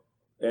 So,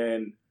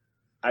 and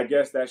I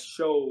guess that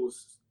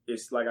shows,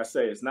 it's like I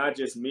say, it's not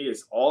just me,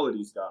 it's all of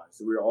these guys.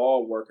 We're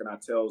all working our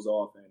tails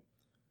off. And,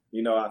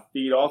 you know, I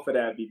feed off of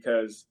that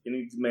because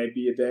it may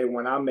be a day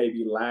when I may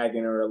be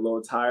lagging or a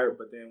little tired.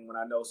 But then when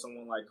I know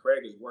someone like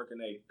Craig is working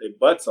their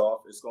butts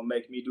off, it's going to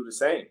make me do the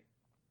same.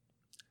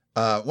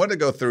 Wanted to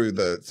go through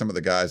some of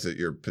the guys at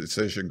your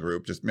position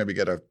group, just maybe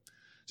get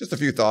just a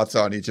few thoughts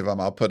on each of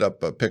them. I'll put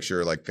up a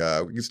picture. Like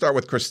we can start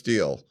with Chris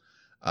Steele.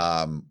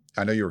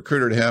 I know you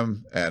recruited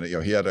him, and you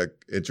know he had an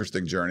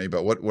interesting journey.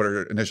 But what are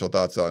your initial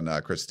thoughts on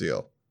Chris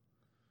Steele?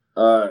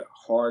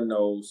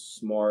 Hard-nosed,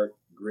 smart,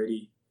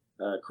 gritty.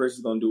 Chris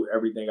is going to do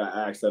everything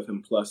I asked of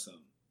him plus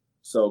some.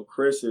 So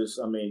Chris is,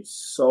 I mean,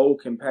 so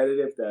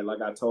competitive that,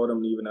 like I told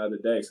him even the other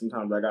day,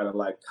 sometimes I got to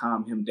like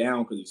calm him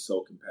down because he's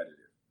so competitive.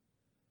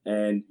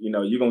 And, you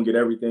know, you're going to get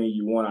everything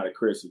you want out of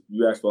Chris. If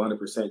you ask for 100%,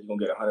 you're going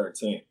to get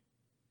 110.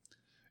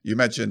 You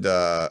mentioned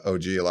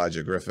OG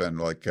Elijah Griffin.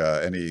 Like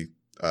any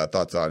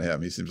thoughts on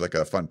him? He seems like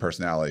a fun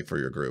personality for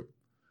your group.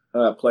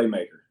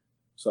 Playmaker.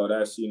 So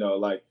that's, you know,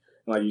 like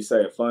you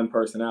say, a fun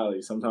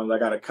personality. Sometimes I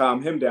got to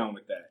calm him down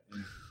with that.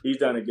 And he's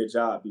done a good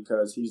job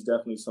because he's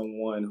definitely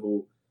someone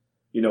who,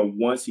 you know,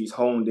 once he's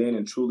honed in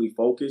and truly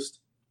focused,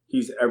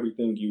 he's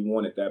everything you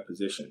want at that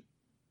position.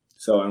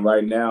 So, and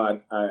right now,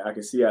 I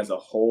can see as a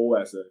whole,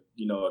 as a,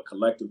 you know, a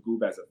collective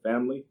group, as a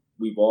family,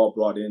 we've all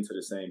brought into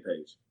the same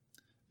page.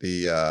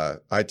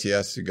 The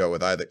ITS, you go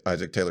with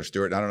Isaac Taylor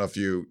Stewart. I don't know if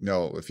you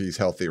know if he's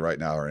healthy right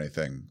now or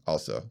anything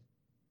also.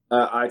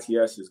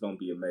 ITS is going to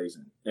be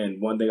amazing.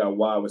 And one thing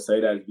why I would say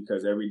that is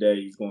because every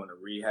day he's going to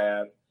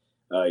rehab.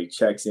 He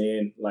checks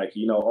in. Like,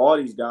 you know, all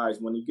these guys,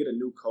 when you get a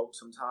new coach,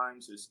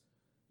 sometimes it's,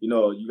 you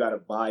know, you got to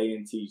buy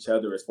into each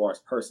other as far as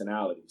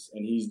personalities.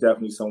 And he's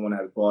definitely someone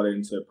that brought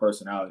into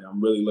personality.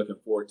 I'm really looking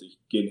forward to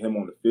getting him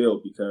on the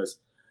field because,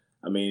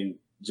 I mean,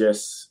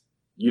 just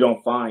you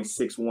don't find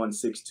 6'1",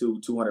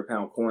 6'2",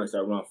 200-pound corners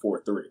that run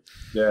 4.3.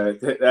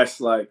 Yeah,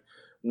 that's like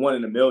one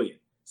in a million.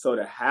 So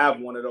to have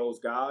one of those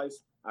guys,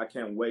 I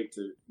can't wait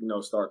to, you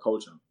know, start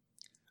coaching.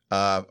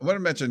 I want to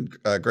mention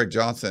Greg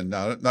Johnson.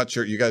 Now, not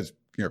sure you guys,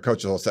 you know,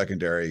 coach the whole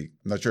secondary.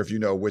 I'm not sure if you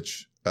know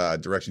which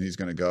direction he's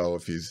going to go.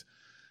 If he's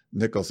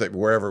nickel,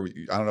 wherever,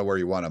 I don't know where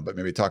you want him, but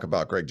maybe talk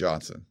about Greg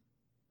Johnson.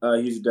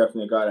 He's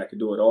definitely a guy that can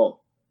do it all.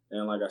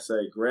 And like I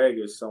say, Greg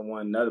is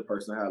another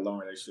person I had a long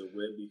relationship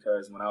with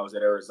because when I was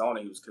at Arizona,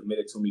 he was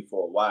committed to me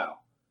for a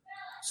while.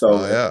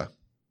 So yeah,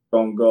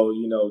 don't go,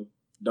 you know,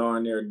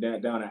 darn near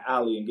down an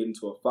alley and get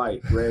into a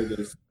fight. Greg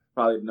is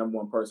probably the number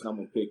one person I'm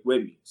going to pick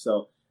with me.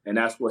 So, and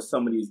that's what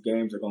some of these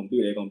games are going to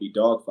be. They're going to be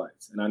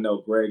dogfights. And I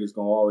know Greg is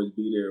going to always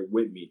be there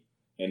with me.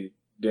 And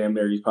damn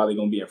near, he's probably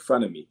going to be in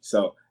front of me.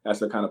 So that's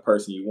the kind of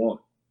person you want.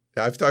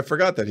 I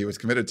forgot that he was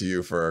committed to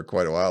you for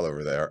quite a while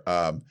over there.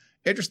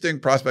 Interesting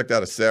prospect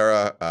out of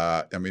Sarah.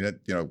 I mean,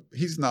 you know,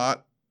 he's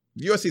not –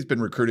 USC's been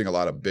recruiting a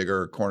lot of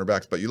bigger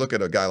cornerbacks, but you look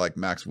at a guy like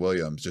Max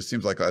Williams, just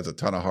seems like he has a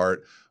ton of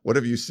heart. What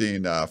have you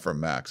seen from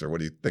Max, or what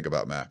do you think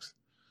about Max?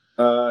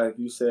 If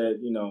you said,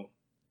 you know,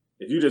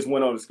 if you just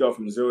went on the scale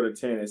from 0 to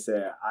 10 and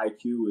said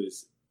IQ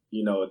is,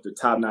 you know, the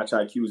top-notch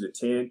IQ is a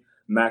 10,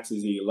 Max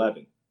is the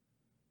 11.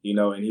 You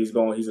know, and he's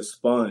a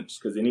sponge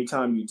because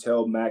anytime you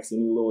tell Max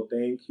any little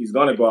thing, he's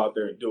going to go out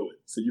there and do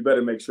it. So you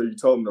better make sure you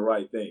told him the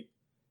right thing.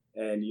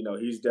 And, you know,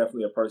 he's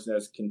definitely a person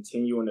that's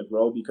continuing to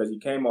grow because he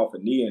came off a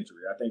knee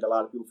injury. I think a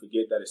lot of people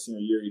forget that his senior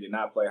year, he did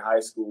not play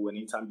high school. And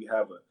anytime you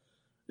have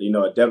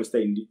a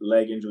devastating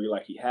leg injury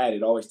like he had,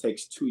 it always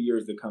takes 2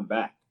 years to come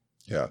back.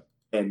 Yeah.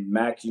 And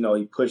Max, you know,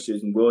 he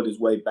pushes and willed his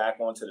way back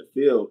onto the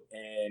field.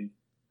 And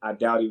I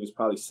doubt he was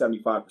probably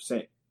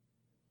 75%.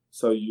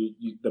 So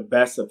the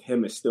best of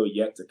him is still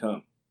yet to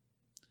come.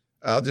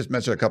 I'll just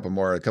mention a couple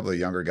of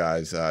younger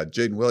guys.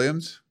 Jaden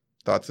Williams,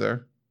 thoughts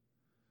there?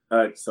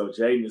 So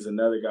Jaden is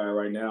another guy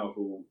right now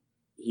who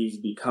he's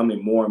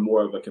becoming more and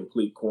more of a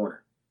complete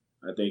corner.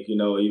 I think, you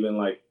know, even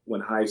like when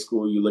high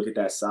school, you look at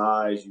that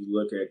size, you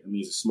look at, I mean,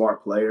 he's a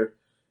smart player,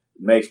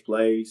 makes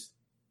plays,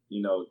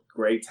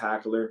 great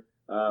tackler.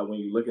 When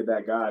you look at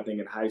that guy, I think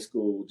in high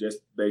school, just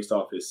based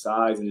off his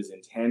size and his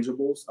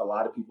intangibles, a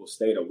lot of people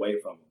stayed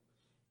away from him.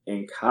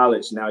 In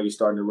college, now you're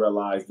starting to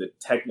realize the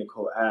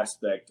technical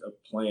aspect of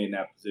playing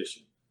that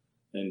position.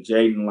 And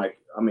Jaden,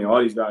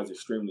 all these guys are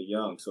extremely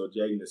young, so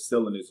Jaden's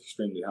ceiling is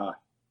extremely high.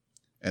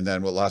 And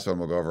then last one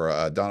we'll go over,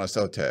 Adonis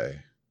Ote.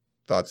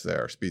 Thoughts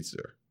there,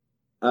 speedster?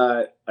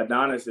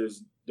 Adonis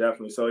is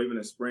definitely, so even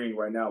in spring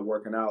right now,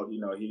 working out,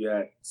 he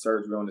had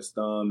surgery on his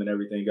thumb and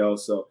everything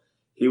else. So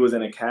he was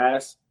in a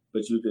cast,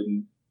 but you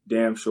could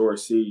damn sure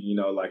see,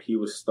 he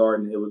was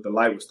starting, the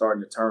light was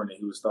starting to turn and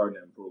he was starting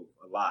to improve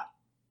a lot.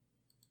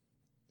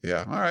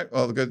 Yeah. All right.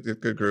 Well,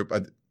 good group.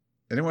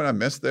 Anyone I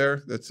missed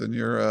there that's in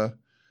your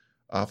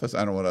office?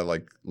 I don't want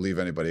to leave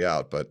anybody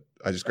out, but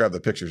I just grabbed the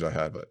pictures I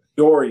had. But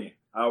Dorian,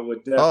 I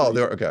would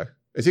definitely. Oh, okay.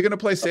 Is he going to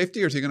play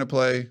safety or is he going to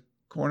play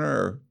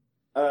corner?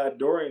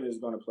 Dorian is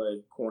going to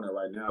play corner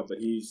right now, but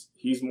he's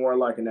more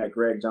like in that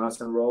Greg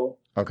Johnson role.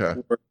 Okay.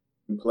 He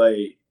can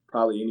play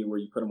probably anywhere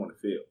you put him on the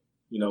field.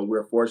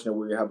 We're fortunate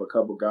we have a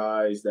couple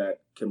guys that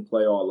can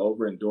play all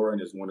over, and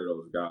Dorian is one of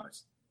those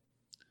guys.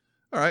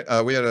 All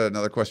right. We had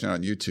another question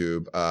on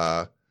YouTube.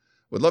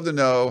 Would love to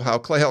know how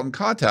Clay Helton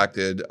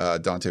contacted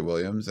Donte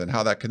Williams and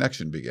how that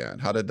connection began.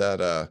 How did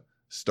that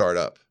start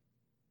up?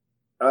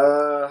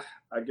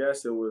 I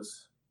guess it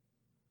was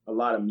a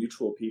lot of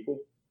mutual people.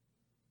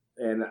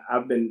 And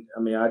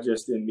I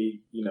just didn't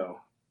meet,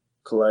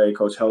 Clay,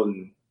 Coach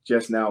Helton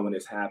just now when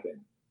this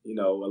happened.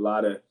 A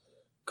lot of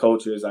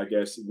coaches, I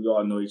guess we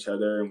all know each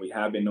other and we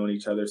have been knowing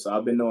each other. So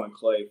I've been knowing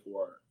Clay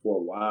for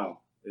a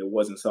while. It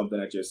wasn't something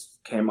that just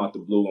came out the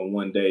blue and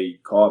one day he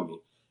called me.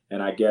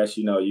 And I guess,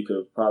 you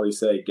could probably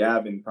say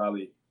Gavin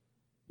probably,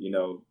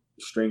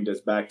 stringed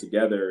us back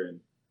together. And,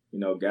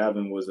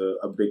 Gavin was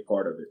a big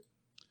part of it.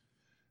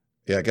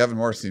 Yeah, Gavin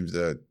Moore seems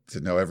to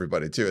know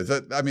everybody too.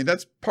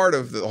 That's part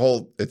of the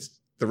whole, it's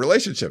the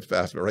relationships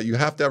aspect, right? You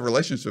have to have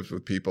relationships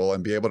with people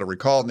and be able to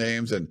recall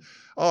names and,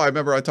 I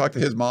remember I talked to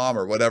his mom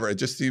or whatever. It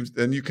just seems,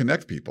 then you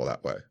connect people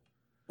that way.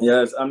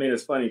 Yes,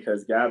 it's funny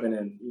because Gavin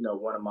and,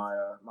 one of my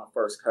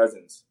first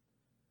cousins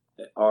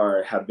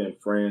have been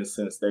friends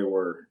since they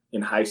were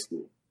in high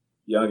school,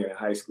 young in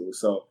high school.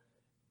 So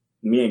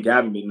me and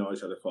Gavin been knowing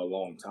each other for a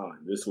long time.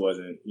 This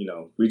wasn't,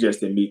 we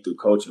just didn't meet through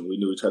coaching. We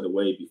knew each other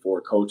way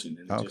before coaching,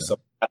 and it just so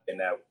happened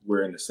that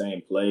we're in the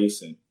same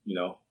place and,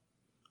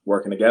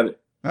 working together.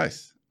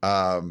 Nice.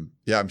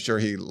 Yeah, I'm sure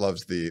he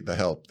loves the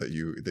help that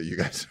you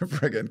guys are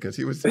bringing because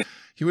he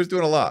was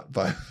doing a lot,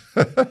 but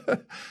I don't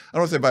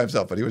want to say by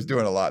himself, but he was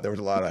doing a lot. There was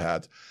a lot of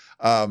hats.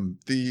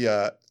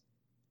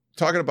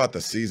 Talking about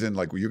the season,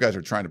 you guys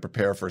are trying to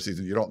prepare for a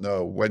season. You don't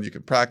know when you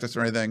can practice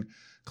or anything.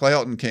 Clay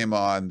Helton came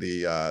on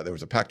there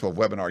was a Pac-12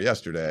 webinar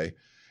yesterday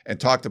and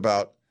talked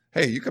about,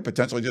 hey, you could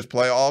potentially just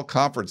play all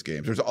conference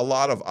games. There's a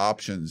lot of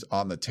options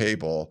on the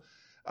table.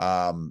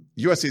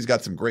 USC's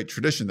got some great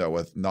tradition though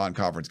with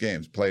non-conference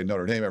games, playing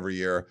Notre Dame every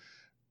year,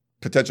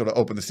 potential to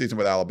open the season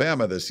with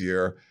Alabama this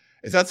year.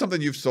 Is that something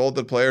you've sold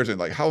to players?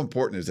 And how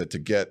important is it to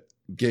get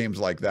games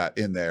like that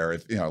in there?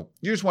 If you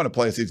just want to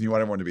play a season, you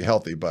want everyone to be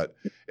healthy, but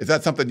is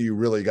that something you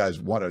really guys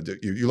want to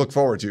do? You look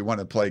forward to, you want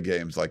to play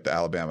games like the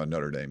Alabama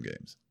Notre Dame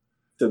games?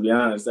 To be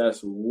honest,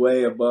 that's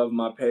way above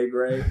my pay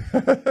grade.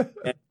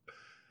 And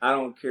I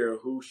don't care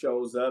who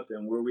shows up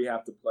and where we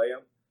have to play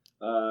them.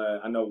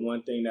 I know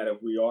one thing, that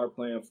if we are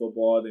playing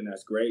football, then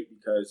that's great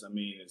because,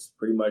 it's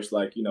pretty much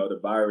like, the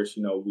virus,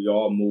 we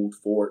all moved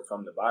forward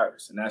from the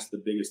virus. And that's the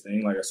biggest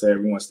thing. Like I said,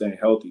 everyone's staying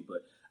healthy,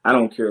 but I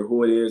don't care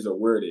who it is or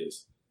where it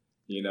is.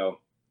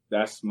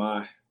 That's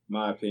my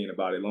opinion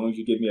about it. As long as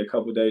you give me a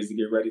couple of days to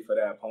get ready for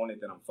that opponent,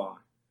 then I'm fine.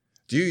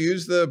 Do you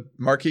use the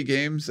marquee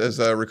games as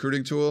a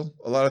recruiting tool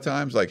a lot of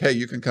times? Like, hey,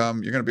 you can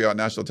come, you're going to be on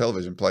national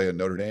television playing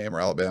Notre Dame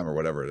or Alabama or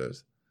whatever it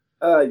is.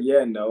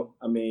 Yeah, no.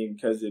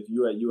 Because if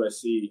you're at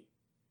USC,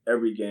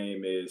 every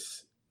game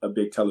is a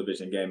big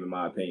television game, in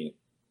my opinion.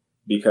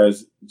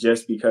 Because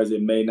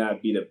it may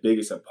not be the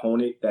biggest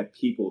opponent that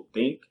people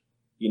think,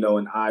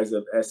 in eyes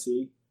of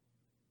SC,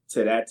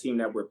 to that team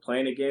that we're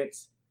playing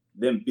against,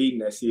 them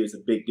beating SC is a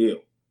big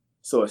deal.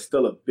 So it's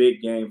still a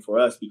big game for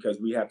us because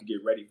we have to get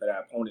ready for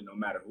that opponent no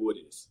matter who it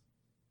is.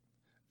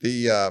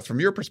 From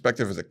your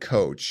perspective as a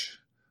coach,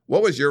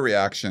 what was your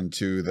reaction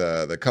to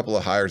the couple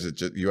of hires that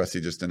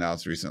USC just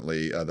announced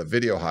recently, the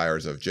video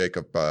hires of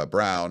Jacob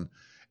Brown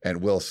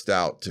and Will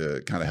Stout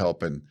to kind of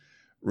help? And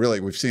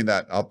really, we've seen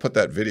that. I'll put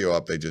that video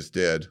up they just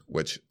did,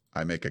 which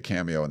I make a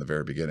cameo in the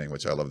very beginning,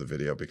 which I love the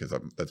video because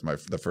that's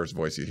the first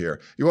voice you hear.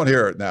 You won't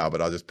hear it now,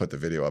 but I'll just put the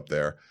video up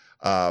there.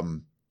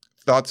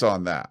 Thoughts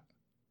on that?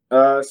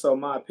 So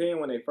my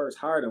opinion when they first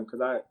hired him, because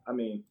I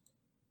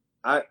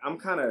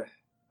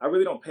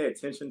really don't pay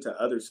attention to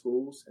other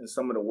schools and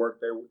some of the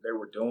work they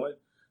were doing.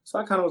 So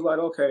I kind of was like,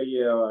 okay,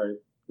 yeah, all right,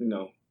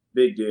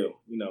 big deal,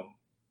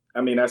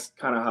 that's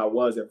kind of how it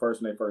was at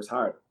first when they first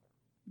hired him.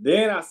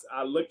 Then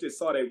I looked and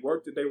saw the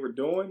work that they were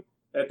doing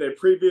at their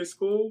previous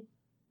school,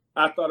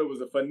 I thought it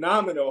was a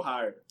phenomenal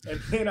hire. And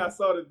then I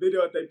saw the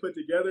video that they put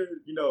together,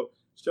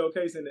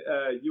 showcasing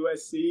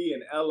USC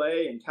and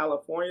LA and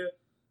California.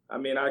 I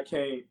mean,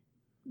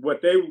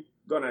 what they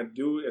going to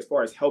do as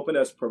far as helping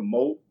us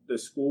promote the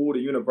school, the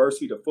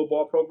university, the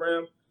football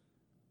program,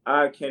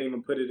 I can't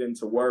even put it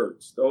into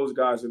words. Those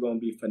guys are going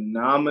to be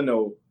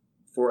phenomenal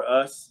for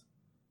us.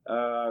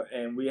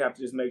 And we have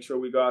to just make sure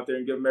we go out there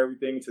and give them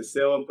everything to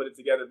sell and put it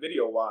together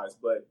video-wise.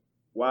 But,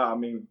 wow, I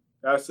mean,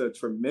 that's a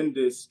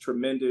tremendous,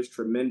 tremendous,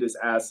 tremendous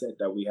asset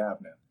that we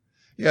have now.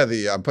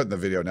 Yeah, I'm putting the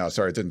video now.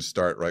 Sorry, it didn't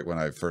start right when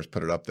I first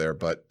put it up there.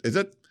 But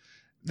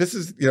this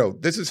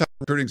is how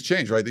recruiting's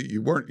changed, right?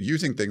 You weren't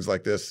using things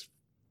like this,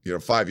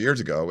 5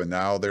 years ago, and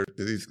now there's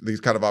these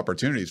kind of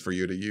opportunities for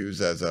you to use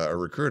as a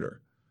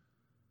recruiter.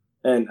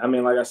 And I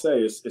mean, like I say,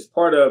 it's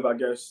part of, I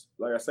guess,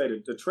 like I say,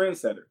 the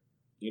trendsetter.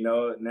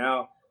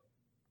 Now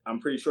I'm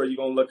pretty sure you're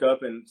going to look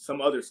up and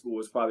some other school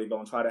is probably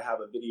going to try to have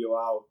a video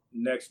out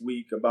next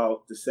week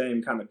about the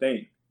same kind of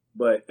thing.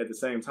 But at the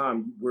same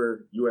time,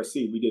 we're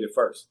USC. We did it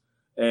first.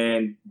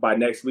 And by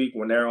next week,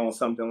 when they're on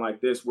something like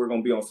this, we're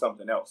going to be on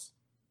something else.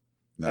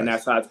 Nice. And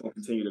that's how it's going to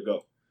continue to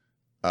go.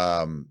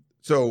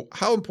 So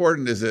how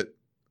important is it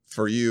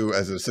for you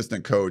as an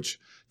assistant coach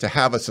to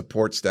have a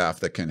support staff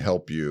that can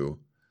help you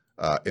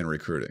in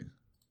recruiting?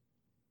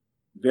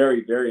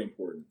 Very, very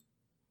important.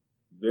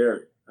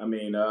 Very. I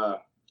mean,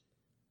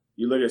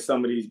 you look at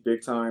some of these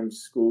big time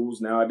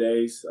schools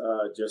nowadays,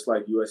 just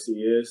like USC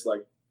is,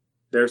 like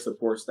their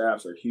support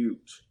staffs are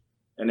huge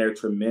and they're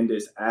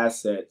tremendous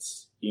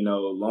assets. As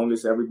long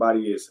as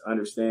everybody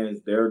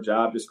understands their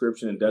job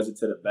description and does it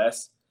to the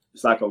best,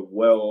 it's like a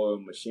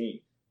well-oiled machine.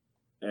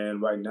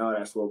 And right now,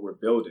 that's what we're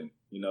building.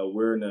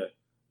 We're in the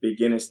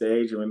beginning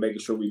stage and we're making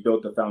sure we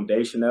built the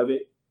foundation of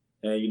it.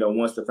 And,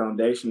 once the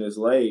foundation is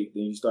laid,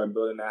 then you start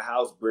building that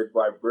house brick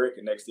by brick.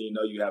 And next thing you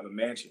know, you have a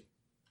mansion.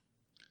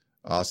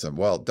 Awesome.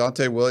 Well,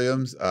 Donte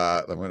Williams,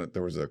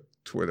 there was a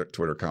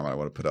Twitter comment I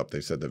want to put up. They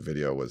said the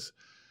video was,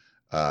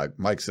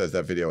 Mike says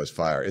that video is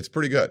fire. It's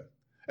pretty good,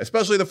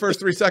 especially the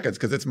first 3 seconds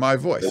because it's my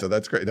voice. So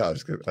that's great. No,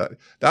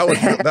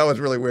 that was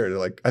really weird.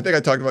 Like, I think I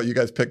talked about you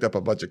guys picked up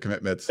a bunch of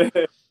commitments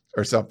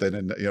or something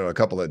in, a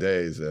couple of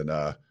days. And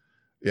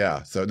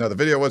yeah, so no, the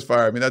video was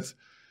fire. I mean,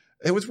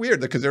 it was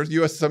weird because there's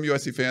some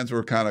USC fans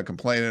were kind of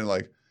complaining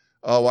like,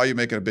 oh, why are you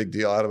making a big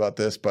deal out about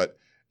this? But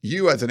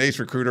you as an ace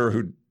recruiter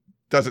who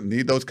doesn't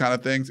need those kind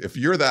of things, if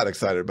you're that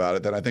excited about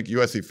it, then I think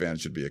USC fans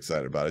should be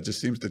excited about it. It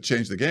just seems to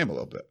change the game a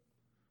little bit.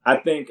 I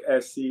think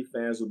SC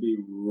fans will be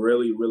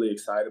really, really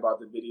excited about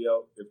the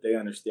video if they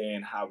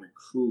understand how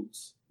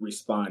recruits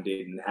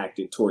responded and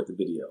acted toward the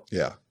video.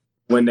 Yeah.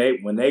 When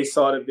they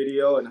saw the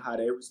video and how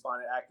they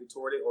responded, acted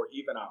toward it, or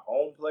even our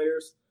own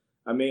players,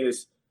 I mean,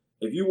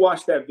 if you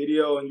watch that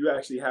video and you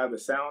actually have the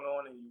sound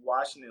on and you're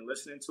watching and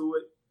listening to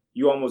it,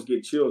 you almost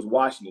get chills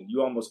watching it.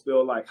 You almost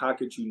feel like, how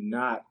could you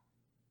not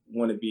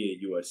want to be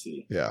at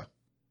USC? Yeah.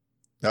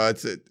 No,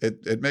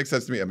 it makes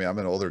sense to me. I mean, I'm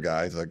an older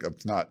guy. It's like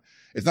it's not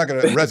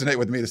going to resonate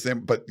with me the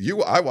same. But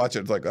I watch it.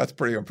 It's like that's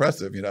pretty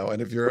impressive,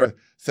 And if you're a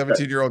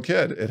 17-year-old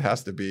kid, it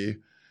has to be.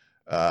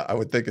 I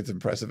would think it's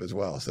impressive as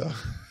well. So.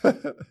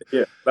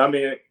 Yeah, but I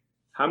mean,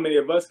 how many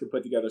of us could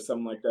put together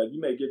something like that?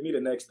 You may give me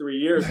the next 3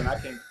 years, and I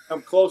can't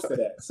come close to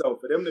that. So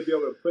for them to be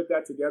able to put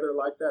that together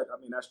like that, I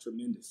mean, that's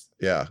tremendous.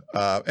 Yeah,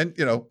 and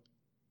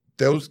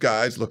those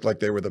guys looked like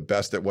they were the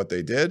best at what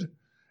they did,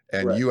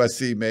 and right.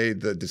 USC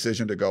made the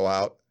decision to go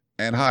out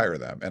and hire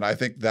them. And I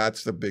think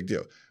that's the big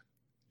deal.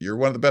 You're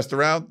one of the best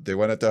around. They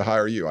wanted to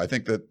hire you. I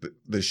think that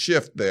the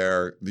shift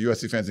there, the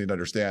USC fans need to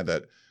understand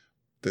that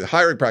the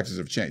hiring practices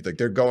have changed. Like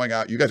they're going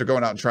out, you guys are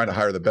going out and trying to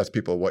hire the best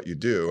people at what you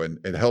do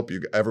and help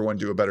everyone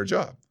do a better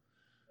job.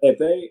 If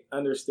they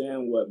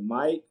understand what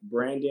Mike,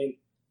 Brandon,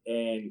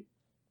 and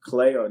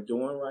Clay are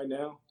doing right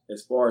now,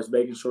 as far as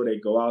making sure they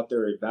go out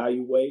there,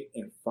 evaluate,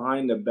 and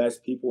find the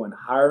best people and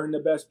hiring the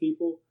best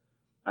people,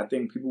 I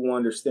think people will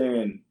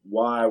understand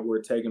why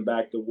we're taking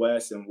back the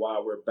West and why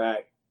we're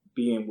back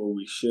being where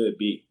we should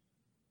be.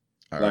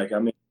 Right. I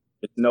mean,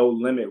 there's no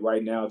limit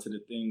right now to the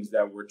things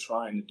that we're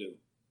trying to do.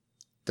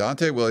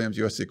 Donte Williams,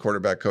 USC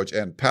quarterback coach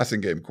and passing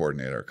game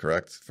coordinator,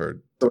 correct?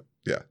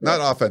 Not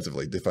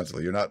offensively,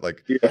 defensively. You're not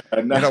like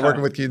you're not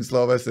working with Keaton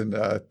Slovis and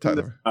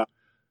Tyler.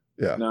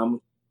 Yeah. No,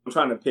 I'm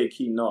trying to pick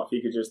Keaton off.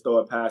 He could just throw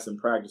a pass in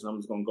practice, and I'm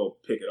just going to go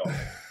pick it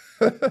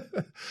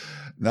off.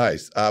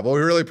 Nice. Well, we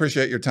really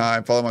appreciate your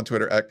time. Follow him on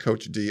Twitter at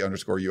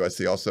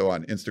 @CoachD_USC. Also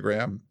on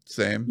Instagram,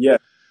 same. Yeah,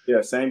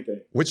 same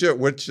thing. Which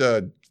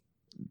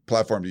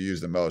platform do you use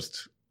the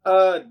most?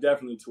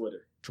 Definitely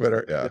Twitter.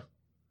 Twitter, yeah.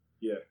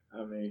 Yeah,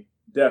 I mean,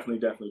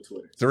 definitely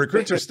Twitter. So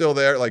recruits are still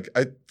there. Like,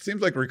 it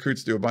seems like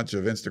recruits do a bunch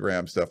of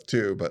Instagram stuff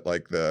too, but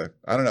like I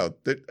don't know.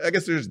 I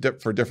guess they're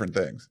just for different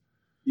things.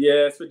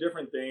 Yeah, it's for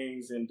different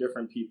things and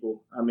different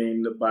people. I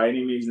mean, by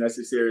any means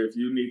necessary, if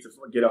you need to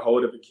get a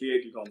hold of a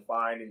kid, you're going to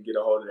find and get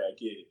a hold of that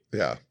kid.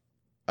 Yeah.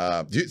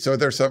 So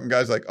there's some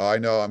guys like, oh, I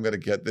know I'm going to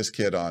get this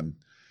kid on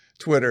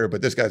Twitter,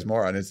 but this guy's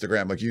more on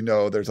Instagram. Like,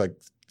 there's like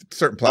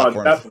certain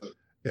platforms.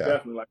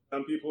 Definitely. Like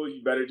some people,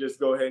 you better just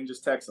go ahead and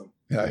just text them.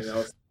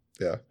 Yeah.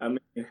 Yeah. I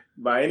mean,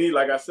 by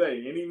like I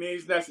say, any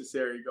means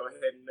necessary, go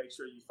ahead and make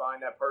sure you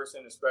find that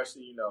person,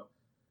 especially,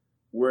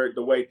 where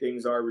the way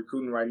things are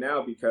recruiting right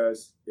now,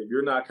 because if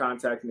you're not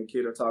contacting the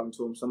kid or talking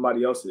to him,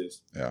 somebody else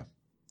is. Yeah.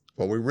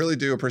 Well, we really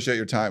do appreciate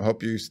your time.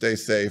 Hope you stay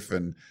safe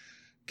and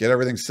get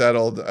everything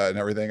settled and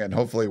everything. And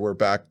hopefully we're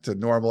back to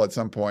normal at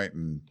some point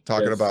and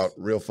talking about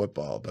real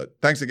football. But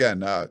thanks again,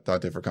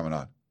 Dante, for coming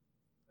on.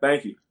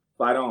 Thank you.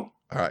 Fight on.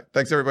 All right.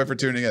 Thanks, everybody, for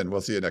tuning in.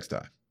 We'll see you next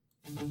time.